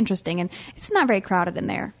it's very interesting, and it's not very crowded in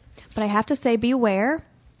there. But I have to say, beware.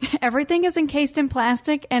 Everything is encased in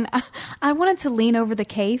plastic, and I wanted to lean over the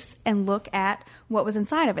case and look at what was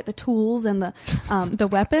inside of it, the tools and the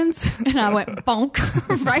weapons, and I went bonk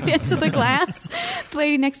right into the glass. The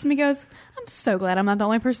lady next to me goes, "I'm so glad I'm not the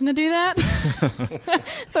only person to do that."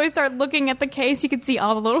 So I started looking at the case. You could see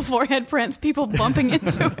all the little forehead prints, people bumping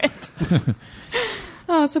into it.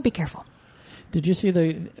 So be careful. Did you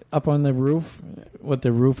see up on the roof, what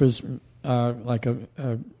the roof is like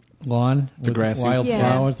a lawn with grassy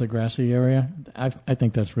wildflowers, the grassy area? I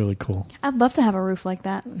think that's really cool. I'd love to have a roof like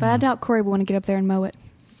that, but I doubt Corey will want to get up there and mow it.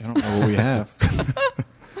 I don't know what we have.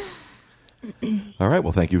 All right.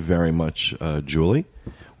 Well, thank you very much, Julie.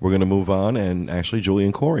 We're going to move on, and actually, Julie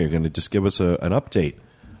and Corey are going to just give us an update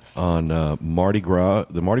on Mardi Gras,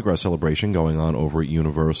 the Mardi Gras celebration going on over at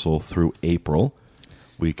Universal through April.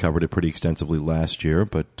 We covered it pretty extensively last year,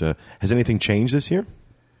 but has anything changed this year?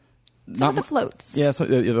 Some of the floats. Yeah, so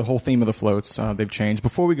the whole theme of the floats, they've changed.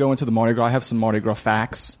 Before we go into the Mardi Gras, I have some Mardi Gras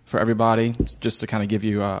facts for everybody, just to kind of give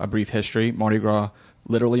you a brief history. Mardi Gras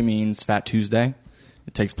literally means Fat Tuesday.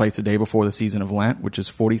 It takes place the day before the season of Lent, which is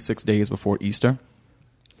 46 days before Easter.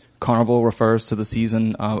 Carnival refers to the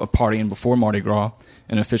season of partying before Mardi Gras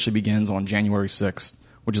and officially begins on January 6th,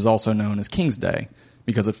 which is also known as King's Day,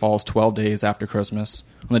 because it falls 12 days after Christmas,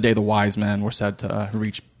 on the day the wise men were said to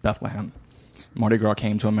reach Bethlehem. Mardi Gras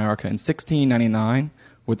came to America in 1699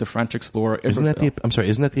 with the French explorer Iberville.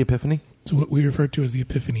 Isn't that the Epiphany? So what we refer to as the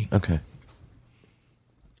Epiphany. Okay.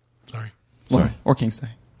 Sorry. Or King's Day.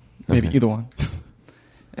 Maybe either one.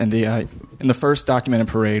 And the first documented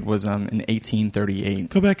parade was in 1838.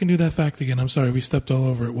 Go back and do that fact again. I'm sorry, we stepped all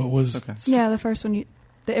over it. What was... Okay. Yeah, the first one,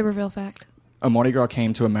 the Iberville fact. Mardi Gras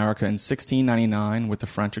came to America in 1699 with the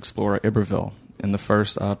French explorer Iberville, and the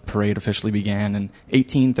first parade officially began in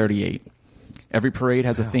 1838. Every parade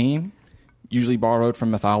has a theme, usually borrowed from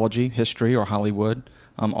mythology, history, or Hollywood.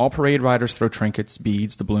 All parade riders throw trinkets,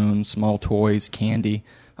 beads, doubloons, small toys, candy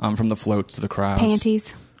from the floats to the crowds.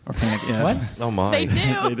 Panties. Or yeah. What? Oh, my. They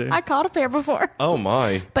do. They do. I caught a pair before. Oh,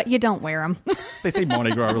 my. But you don't wear them. They say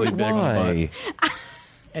Mardi Gras really big on the Why? butt.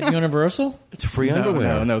 At Universal? It's free No,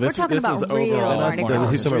 underwear. no. This We're talking is about real overall Mardi Gras.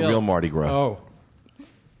 He's talking about real Mardi Gras. Oh.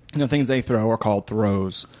 Things they throw are called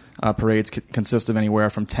throws. Parades consist of anywhere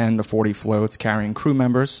from 10 to 40 floats carrying crew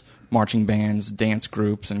members, marching bands, dance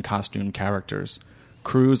groups, and costume characters.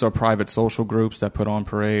 Crews are private social groups that put on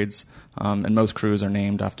parades, and most crews are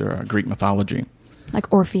named after Greek mythology.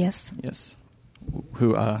 Like Orpheus. Yes.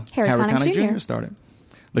 Who Harry Connick Jr. started.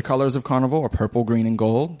 The colors of Carnival are purple, green, and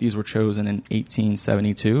gold. These were chosen in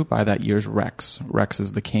 1872 by that year's Rex. Rex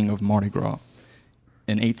is the king of Mardi Gras.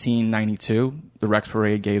 In 1892, the Rex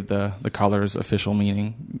Parade gave the colors official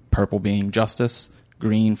meaning, purple being justice,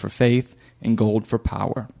 green for faith, and gold for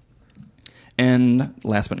power. And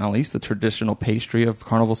last but not least, the traditional pastry of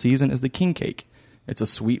Carnival season is the king cake. It's a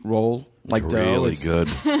sweet roll like dough. Really good.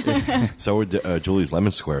 So are Julie's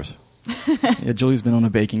lemon squares. Yeah, Julie's been on a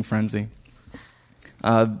baking frenzy.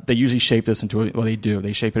 They usually shape this into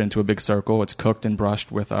they shape it into a big circle. It's cooked and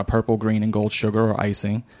brushed with purple, green, and gold sugar or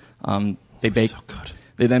icing. They bake. So good.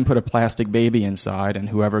 They then put a plastic baby inside, and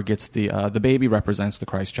whoever gets the baby represents the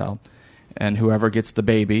Christ child, and whoever gets the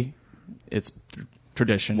baby, it's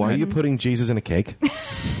tradition. Why are you putting Jesus in a cake?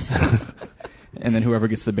 And then whoever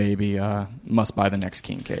gets the baby must buy the next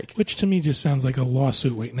king cake. Which to me just sounds like a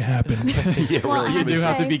lawsuit waiting to happen. Well, I You do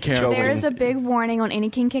have to be careful. There is a big warning on any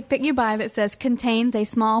king cake that you buy that says contains a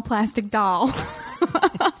small plastic doll.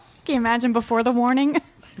 Can you imagine before the warning?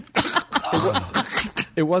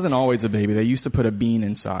 It wasn't always a baby. They used to put a bean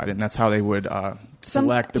inside, and that's how they would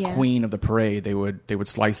select the queen of the parade. They would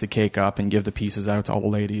slice the cake up and give the pieces out to all the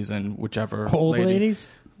ladies, and whichever Old ladies?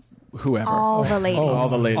 whoever, All the ladies. all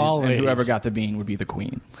the ladies, All and ladies. whoever got the bean would be the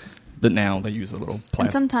queen. But now they use a little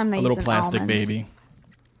sometime they a little use an plastic almond. baby.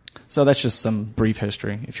 So that's just some brief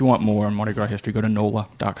history. If you want more Mardi Gras history, go to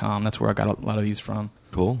NOLA.com. That's where I got a lot of these from.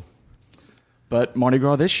 Cool. But Mardi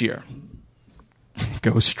Gras this year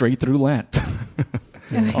goes straight through Lent,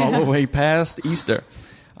 all the way past Easter.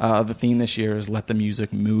 The theme this year is Let the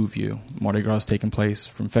Music Move You. Mardi Gras is taking place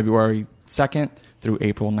from February 2nd through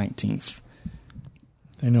April 19th.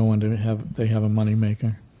 They know when they have a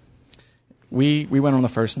moneymaker. We went on the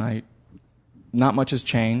first night. Not much has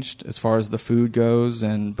changed as far as the food goes,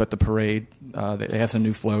 but the parade, they have some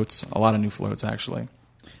new floats, a lot of new floats actually.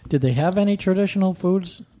 Did they have any traditional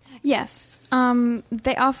foods? Yes.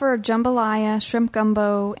 They offer jambalaya, shrimp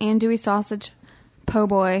gumbo, andouille sausage, po'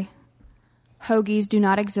 boy. Hoagies do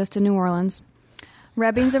not exist in New Orleans.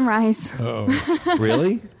 Red beans and rice. Oh,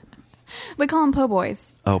 Really? We call them po'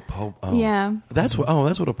 boys. Oh, po. Oh. Yeah. That's what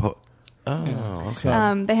a po. Oh,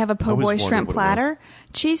 okay. They have a po' I was boy wondering shrimp what it platter,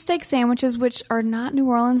 cheesesteak sandwiches, which are not New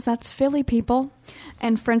Orleans, that's Philly people,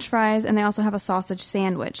 and French fries, and they also have a sausage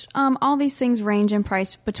sandwich. All these things range in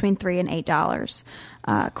price between $3 and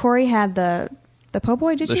 $8. Corey had the po'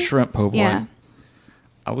 boy, did you? The shrimp po' boy. Yeah.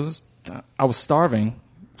 I was starving,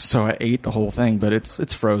 so I ate the whole thing, but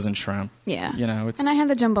it's frozen shrimp. Yeah. You know, it's And I had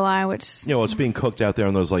the jambalaya, which... Yeah, well, it's being cooked out there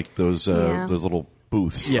in those little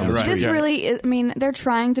booths. Yeah, on the right. street. This really, I mean, they're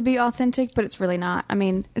trying to be authentic, but it's really not. I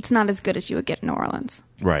mean, it's not as good as you would get in New Orleans.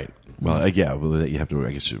 Right. Well, yeah. Well, you have to.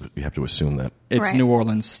 I guess you have to assume that. It's Right. New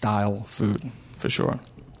Orleans style food for sure.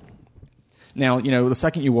 Now, the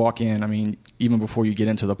second you walk in, I mean, even before you get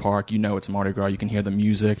into the park, it's Mardi Gras. You can hear the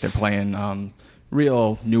music. They're playing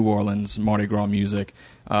real New Orleans Mardi Gras music.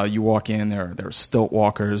 You walk in, there are stilt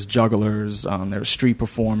walkers, jugglers, there are street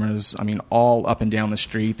performers. I mean, all up and down the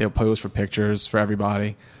street. They'll pose for pictures for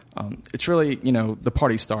everybody. It's really, the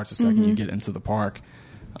party starts the second you get into the park.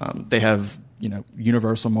 They have,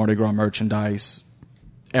 Universal Mardi Gras merchandise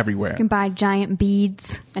everywhere. You can buy giant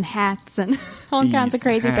beads and hats and all kinds of Beads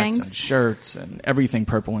crazy and hats things. and shirts and everything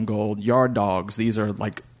purple and gold. Yard dogs. These are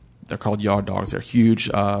they're called yard dogs. They're huge,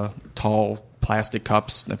 tall plastic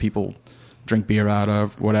cups that people drink beer out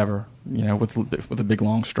of, whatever, with a big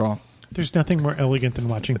long straw. There's nothing more elegant than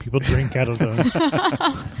watching people drink out of those.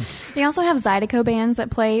 They also have Zydeco bands that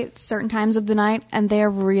play certain times of the night, and they're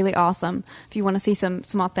really awesome if you want to see some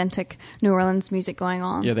authentic New Orleans music going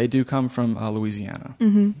on. Yeah, they do come from Louisiana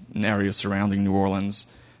and areas surrounding New Orleans.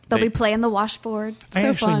 They'll be playing the washboard. I So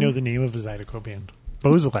actually fun. know the name of a Zydeco band.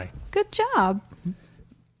 Beausoleil. Good job.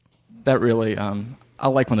 That really, I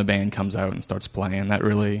like when the band comes out and starts playing. That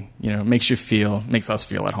really, makes us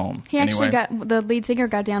feel at home. He actually anyway. the lead singer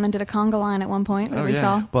got down and did a conga line at one point that Oh, we yeah.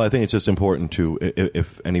 saw. Well, I think it's just important to,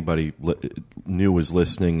 if anybody new is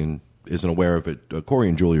listening and isn't aware of it, Corey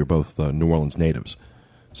and Julie are both New Orleans natives,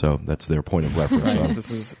 so that's their point of reference. Right. on-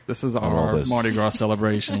 This is all our this. Mardi Gras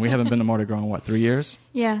celebration. We haven't been to Mardi Gras in 3 years?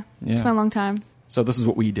 Yeah. Yeah. It's been a long time. So this is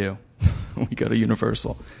what we do. We go to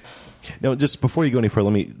Universal. Now, just before you go any further,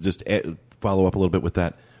 let me just follow up a little bit with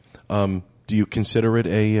that. Do you consider it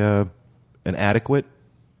an adequate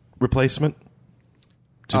replacement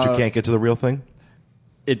since you can't get to the real thing?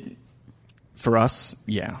 For us,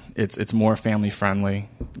 yeah, it's more family friendly,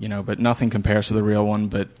 but nothing compares to the real one.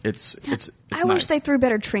 But it's I nice. wish they threw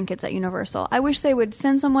better trinkets at Universal. I wish they would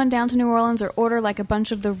send someone down to New Orleans or order like a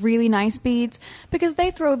bunch of the really nice beads, because they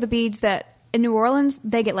throw the beads that in New Orleans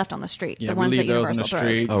they get left on the street. Yeah, the we ones leave that those in Universal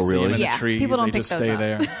the street. Oh, see really? them in Yeah, the trees. people don't they pick just those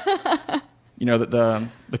stay up. there.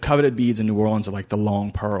 The coveted beads in New Orleans are like the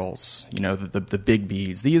long pearls. The big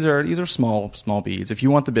beads. These are small beads. If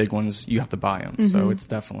you want the big ones, you have to buy them. So it's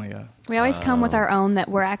definitely a. We always come with our own that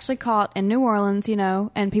were actually caught in New Orleans,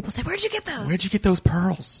 and people say, "Where'd you get those?" Where'd you get those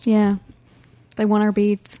pearls? Yeah, they want our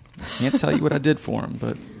beads. Can't tell you what I did for them,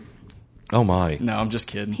 but Oh my! no, I'm just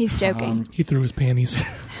kidding. He's joking. He threw his panties.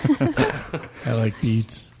 I like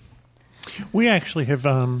beads. We actually have,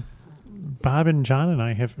 Bob and John and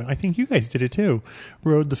I have, I think you guys did it too,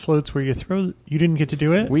 rode the floats where you didn't get to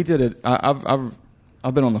do it? We did it.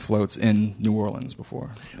 I've been on the floats in New Orleans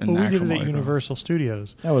before. In Well, we did actual it at Mardi Gras. Universal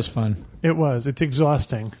Studios. That was fun. It's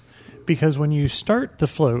exhausting. Because when you start the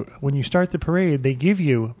float, when you start the parade, they give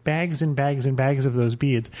you bags and bags and bags of those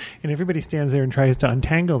beads, and everybody stands there and tries to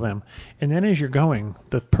untangle them. And then as you're going,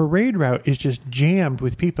 the parade route is just jammed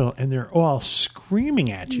with people, and they're all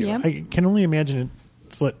screaming at you. Yep. I can only imagine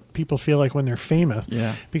it's what people feel like when they're famous.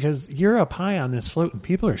 Yeah. Because you're up high on this float, and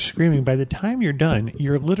people are screaming. By the time you're done,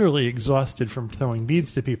 you're literally exhausted from throwing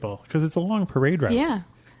beads to people, because it's a long parade route. Yeah.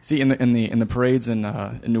 See, in the parades in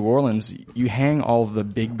New Orleans, you hang all of the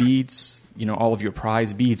big beads, all of your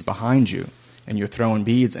prize beads behind you, and you're throwing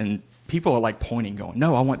beads, and people are like pointing, going,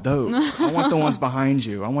 "No, I want those. I want the ones behind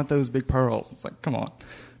you. I want those big pearls." It's like, come on,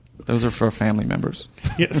 those are for family members.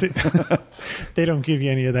 Yeah, see, they don't give you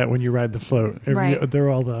any of that when you ride the float. Right. They're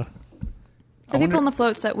all the. The people on the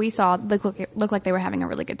floats that we saw look like they were having a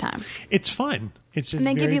really good time. It's fun. It's just And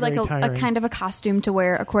they give very, you like very a tiring. kind of a costume to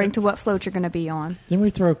wear according to what float you're going to be on. Didn't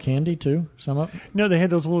we throw candy too? Some up? No, they had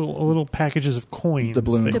those little packages of coins.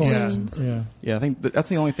 Doubloons. Doubloons. Yeah. Yeah, I think that's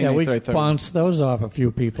the only thing Yeah, we they throw. bounced those off a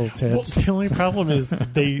few people's Well, heads. the only problem is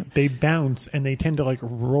they bounce and they tend to like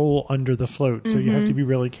roll under the float, so you have to be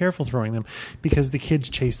really careful throwing them because the kids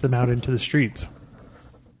chase them out into the streets.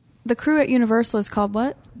 The crew at Universal is called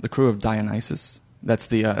what? The crew of Dionysus.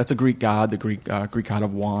 That's a Greek god, the Greek god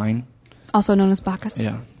of wine. Also known as Bacchus.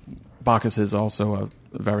 Yeah, Bacchus is also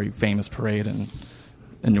a very famous parade in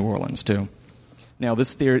New Orleans too. Now,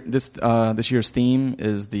 this year's theme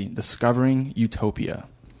is the Discovering Utopia.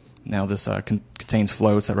 Now, this contains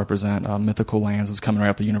floats that represent mythical lands. It's coming right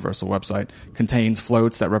off the Universal website. Contains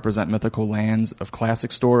floats that represent mythical lands of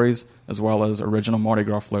classic stories, as well as original Mardi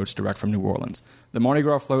Gras floats direct from New Orleans. The Mardi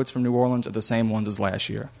Gras floats from New Orleans are the same ones as last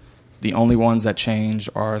year. The only ones that change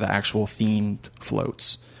are the actual themed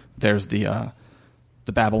floats. There's the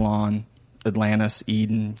Babylon, Atlantis,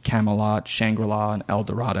 Eden, Camelot, Shangri-La, and El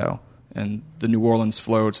Dorado. And the New Orleans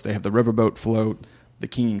floats, they have the Riverboat float, the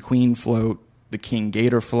King and Queen float, the King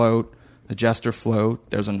Gator float, the Jester float.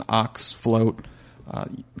 There's an Ox float,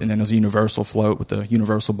 and then there's a Universal float with the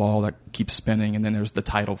Universal ball that keeps spinning. And then there's the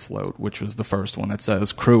Title float, which was the first one that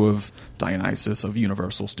says Crew of Dionysus of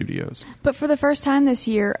Universal Studios. But for the first time this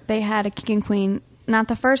year, they had a King and Queen, not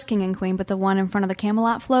the first King and Queen, but the one in front of the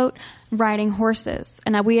Camelot float, riding horses.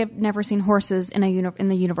 And we have never seen horses in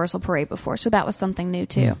the Universal Parade before, so that was something new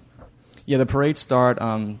too. Yeah, the parades start.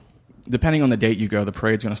 Depending on the date you go, the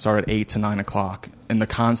parade's going to start at 8 to 9 o'clock, and the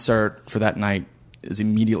concert for that night is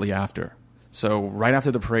immediately after. So right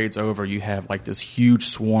after the parade's over, you have like this huge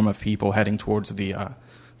swarm of people heading towards the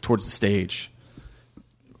stage.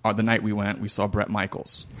 The night we went, we saw Bret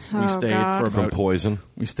Michaels. Oh, we stayed God. From Poison.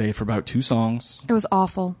 We stayed for about 2 songs. It was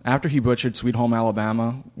awful. After he butchered Sweet Home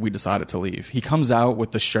Alabama, we decided to leave. He comes out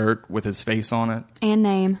with the shirt with his face on it. And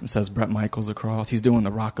name. It says Bret Michaels across. He's doing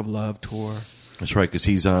the Rock of Love tour. That's right, because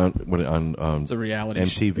he's on It's a reality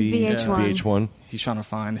MTV, VH1. VH1. He's trying to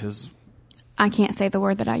find his... I can't say the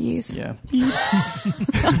word that I use. Yeah.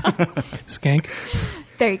 Skank.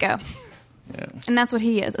 There you go. Yeah. And that's what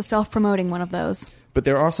he is, a self-promoting one of those. But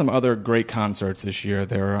there are some other great concerts this year.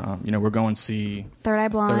 We're going to see Third Eye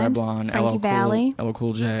Blind, Frankie Valli. LL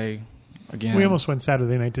Cool J. Again, We almost went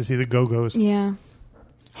Saturday night to see the Go-Go's. Yeah.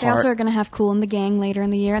 They also are going to have Cool and the Gang later in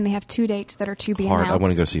the year, and they have 2 dates that are to be Heart. announced. I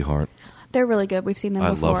want to go see Heart. They're really good. We've seen them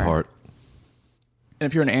I before. love Heart. And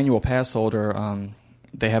if you're an annual pass holder,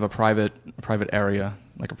 they have a private area,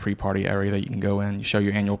 like a pre-party area that you can go in. You show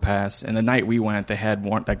your annual pass. And the night we went, they had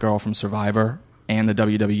that girl from Survivor and the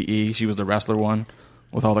WWE. She was the wrestler one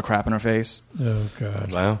with all the crap in her face. Oh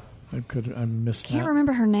God! Wow. I missed Can't that.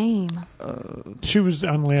 remember her name. She was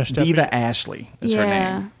on last Diva Ashley is her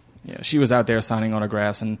Yeah. name. Yeah, she was out there signing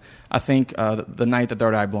autographs, and I think the night that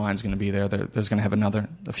Third Eye Blind is going to be there, there's going to have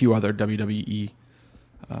a few other WWE.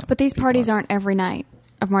 But these people parties on. aren't every night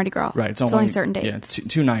of Mardi Gras. Right. It's only certain dates. Yeah,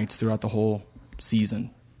 2 nights throughout the whole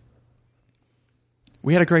season.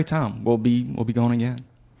 We had a great time. We'll be going again.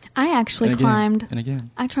 I actually And again, climbed. and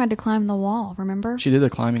again. I tried to climb the wall, remember? She did the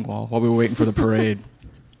climbing wall while we were waiting for the parade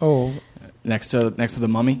Oh, next to the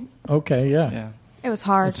mummy. okay, yeah. Yeah. It was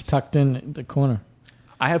hard. It's tucked in the corner.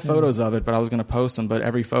 I have photos of it, but I was going to post them. But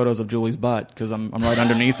every photo's of Julie's butt because I'm right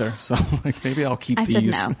underneath her. So like maybe I'll keep I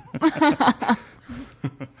these. said no.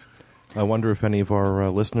 I wonder if any of our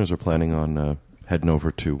listeners are planning on heading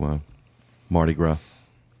over to Mardi Gras.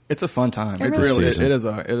 It's a fun time. It really is. It is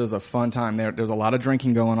a fun time. There's a lot of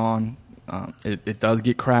drinking going on. It does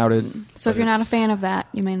get crowded. So if but you're not a it's- fan of that,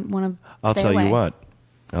 you may want to I'll stay tell away. you what.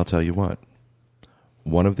 I'll tell you what.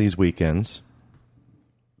 One of these weekends,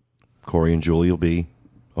 Corey and Julie will be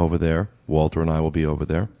over there. Walter and I will be over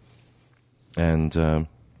there. And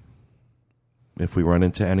if we run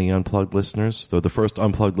into any Unplugged listeners, though the first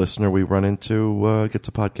Unplugged listener we run into gets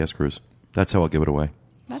a podcast cruise. That's how I'll give it away.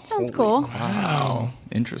 That sounds cool. Wow,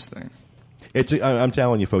 interesting. I'm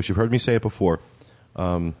telling you, folks, you've heard me say it before.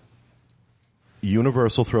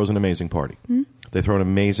 Universal throws an amazing party. They throw an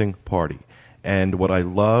amazing party. And what I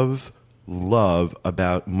love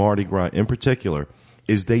about Mardi Gras in particular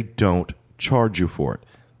is they don't charge you for it.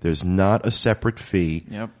 There's not a separate fee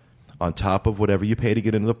on top of whatever you pay to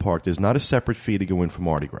get into the park. There's not a separate fee to go in for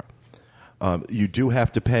Mardi Gras. You do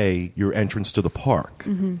have to pay your entrance to the park.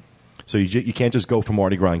 Mm-hmm. So you can't just go for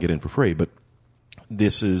Mardi Gras and get in for free. But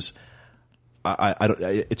this is...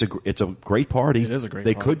 it's a great party. It is a great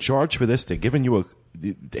They party. could charge for this. They're giving you a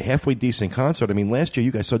halfway decent concert. I mean, last year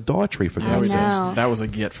you guys saw Daughtry for God's know. sakes. That was a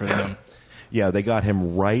get for them. Yeah, they got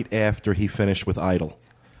him right after he finished with Idol,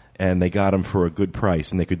 and they got him for a good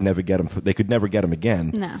price. And they could never get him. They could never get him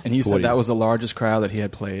again. No. And he For said what that was the largest crowd that he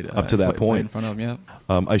had played Up to that played point. in front of. Yeah.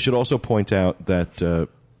 I should also point out that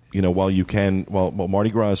while Mardi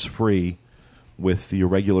Gras is free with your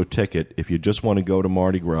regular ticket, if you just want to go to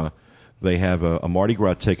Mardi Gras, they have a Mardi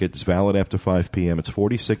Gras ticket that's valid after 5 p.m. It's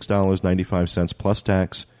 $46.95 plus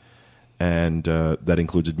tax, and that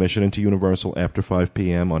includes admission into Universal after 5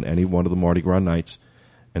 p.m. on any one of the Mardi Gras nights,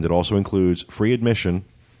 and it also includes free admission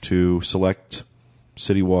to select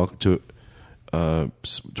City Walk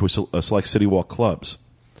select City Walk clubs,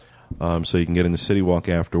 so you can get in the City Walk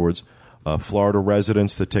afterwards. Florida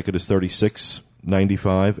residents, the ticket is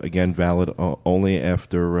 $36.95. Again, valid only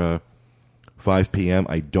after 5 p.m.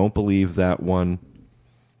 I don't believe that one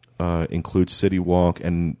includes City Walk,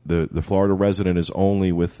 and the Florida resident is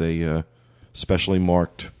only with a specially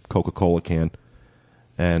marked Coca-Cola can.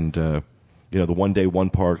 And the one-day,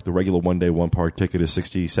 one-park, the regular one-day, one-park ticket is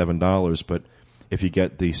 $67, but if you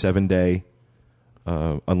get the 7-day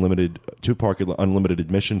unlimited, two-park unlimited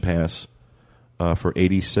admission pass for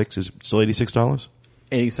 $86, is it still $86?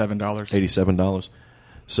 $87.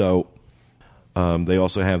 So they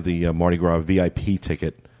also have the Mardi Gras VIP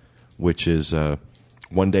ticket, which is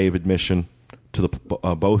 1 day of admission to the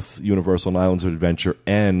both Universal and Islands of Adventure,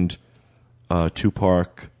 and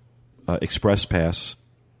two-park express pass,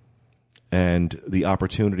 and the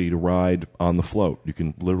opportunity to ride on the float. You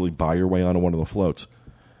can literally buy your way onto one of the floats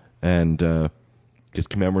and get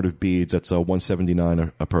commemorative beads. That's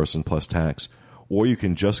 $179 a person plus tax. Or you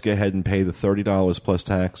can just go ahead and pay the $30 plus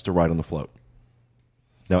tax to ride on the float.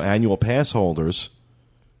 Now, annual pass holders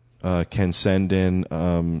can send in.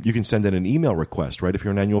 You can send in an email request, right? If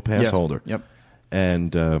you're an annual pass holder. Yep.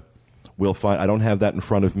 And we'll find. I don't have that in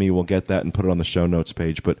front of me. We'll get that and put it on the show notes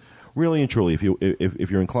page. But really and truly,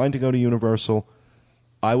 if you're inclined to go to Universal,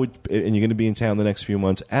 I would, and you're going to be in town the next few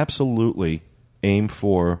months, absolutely aim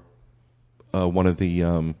for one of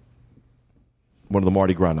the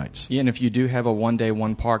Mardi Gras nights. Yeah, and if you do have a one-day,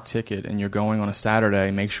 one-park ticket and you're going on a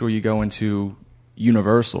Saturday, make sure you go into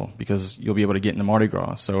Universal, because you'll be able to get into Mardi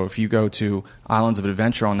Gras. So if you go to Islands of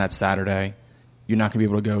Adventure on that Saturday, you're not going to be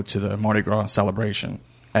able to go to the Mardi Gras celebration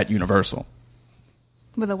at Universal.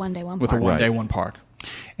 With a one-day, one-park. With a one-day, one-park.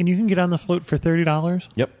 And you can get on the float for $30?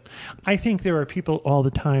 Yep. I think there are people all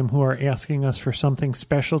the time who are asking us for something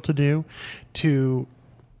special to do to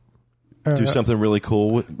do something really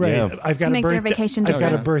cool. Right. Yeah. I've got to make their vacation I've got a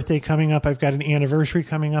different. birthday coming up. I've got an anniversary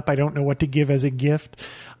coming up. I don't know what to give as a gift.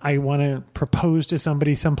 I want to propose to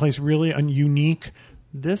somebody someplace really unique.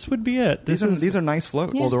 This would be it. These are nice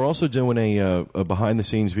floats. Well, they're also doing a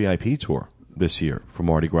behind-the-scenes VIP tour this year for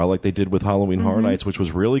Mardi Gras, like they did with Halloween Horror Nights, which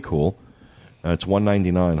was really cool. It's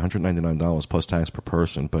 $199 plus tax per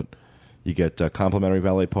person, but you get complimentary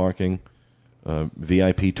valet parking,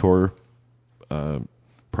 VIP tour,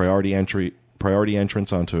 priority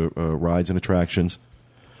entrance onto rides and attractions.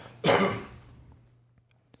 You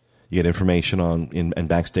get information on and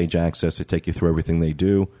backstage access to take you through everything they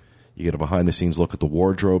do. You get a behind-the-scenes look at the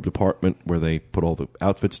wardrobe department where they put all the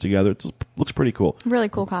outfits together. It looks pretty cool. Really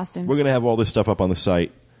cool costumes. We're going to have all this stuff up on the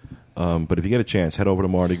site. But if you get a chance, head over to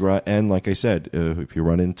Mardi Gras. And like I said, if you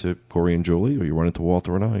run into Corey and Julie, or you run into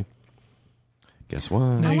Walter and I, guess what?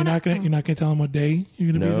 No, you're not going to tell them what day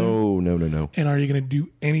you're going to be there? No. And are you going to do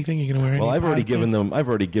anything? You're going to wear any Well, I've already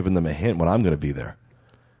podcasts? given them a hint when I'm going to be there.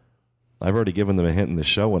 I've already given them a hint in the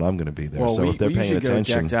show when I'm going to be there. Well, so if they're paying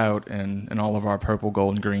attention, go decked out in all of our purple,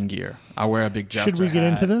 gold, and green gear. I wear a big jester Should we get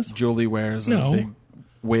hat. into this? Julie wears No. a big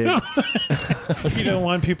wig. You don't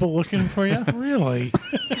want people looking for you? Really?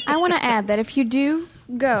 I want to add that if you do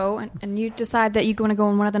go and you decide that you want to go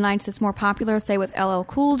on one of the nights that's more popular, say with LL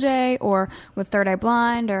Cool J or with Third Eye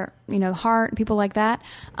Blind or Heart and people like that,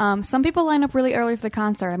 some people line up really early for the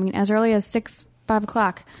concert. I mean, as early as 5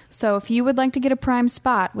 o'clock. So if you would like to get a prime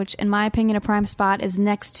spot, which in my opinion a prime spot is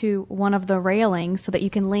next to one of the railings so that you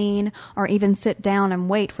can lean or even sit down and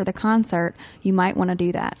wait for the concert, you might want to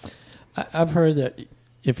do that. I've heard that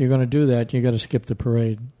if you're going to do that, you got to skip the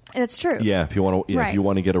parade. It's true. yeah, if you want to, if you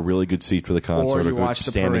want to get a really good seat for the concert, Or or you a good watch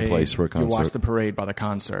the standing parade, place for a concert. You watch the parade by the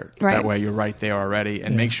concert. Right. That way you're right there already.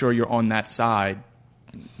 And make sure you're on that side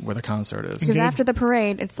where the concert is. Because after the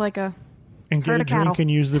parade, it's like a And get herd a of cattle. drink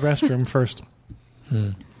and use the restroom first.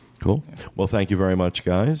 Cool. Well, thank you very much,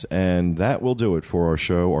 guys. And that will do it for our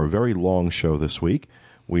show, our very long show this week.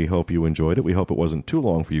 We hope you enjoyed it. We hope it wasn't too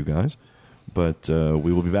long for you guys. But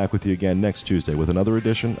we will be back with you again next Tuesday with another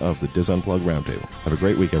edition of the DIS Unplugged Roundtable. Have a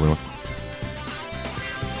great week, everyone.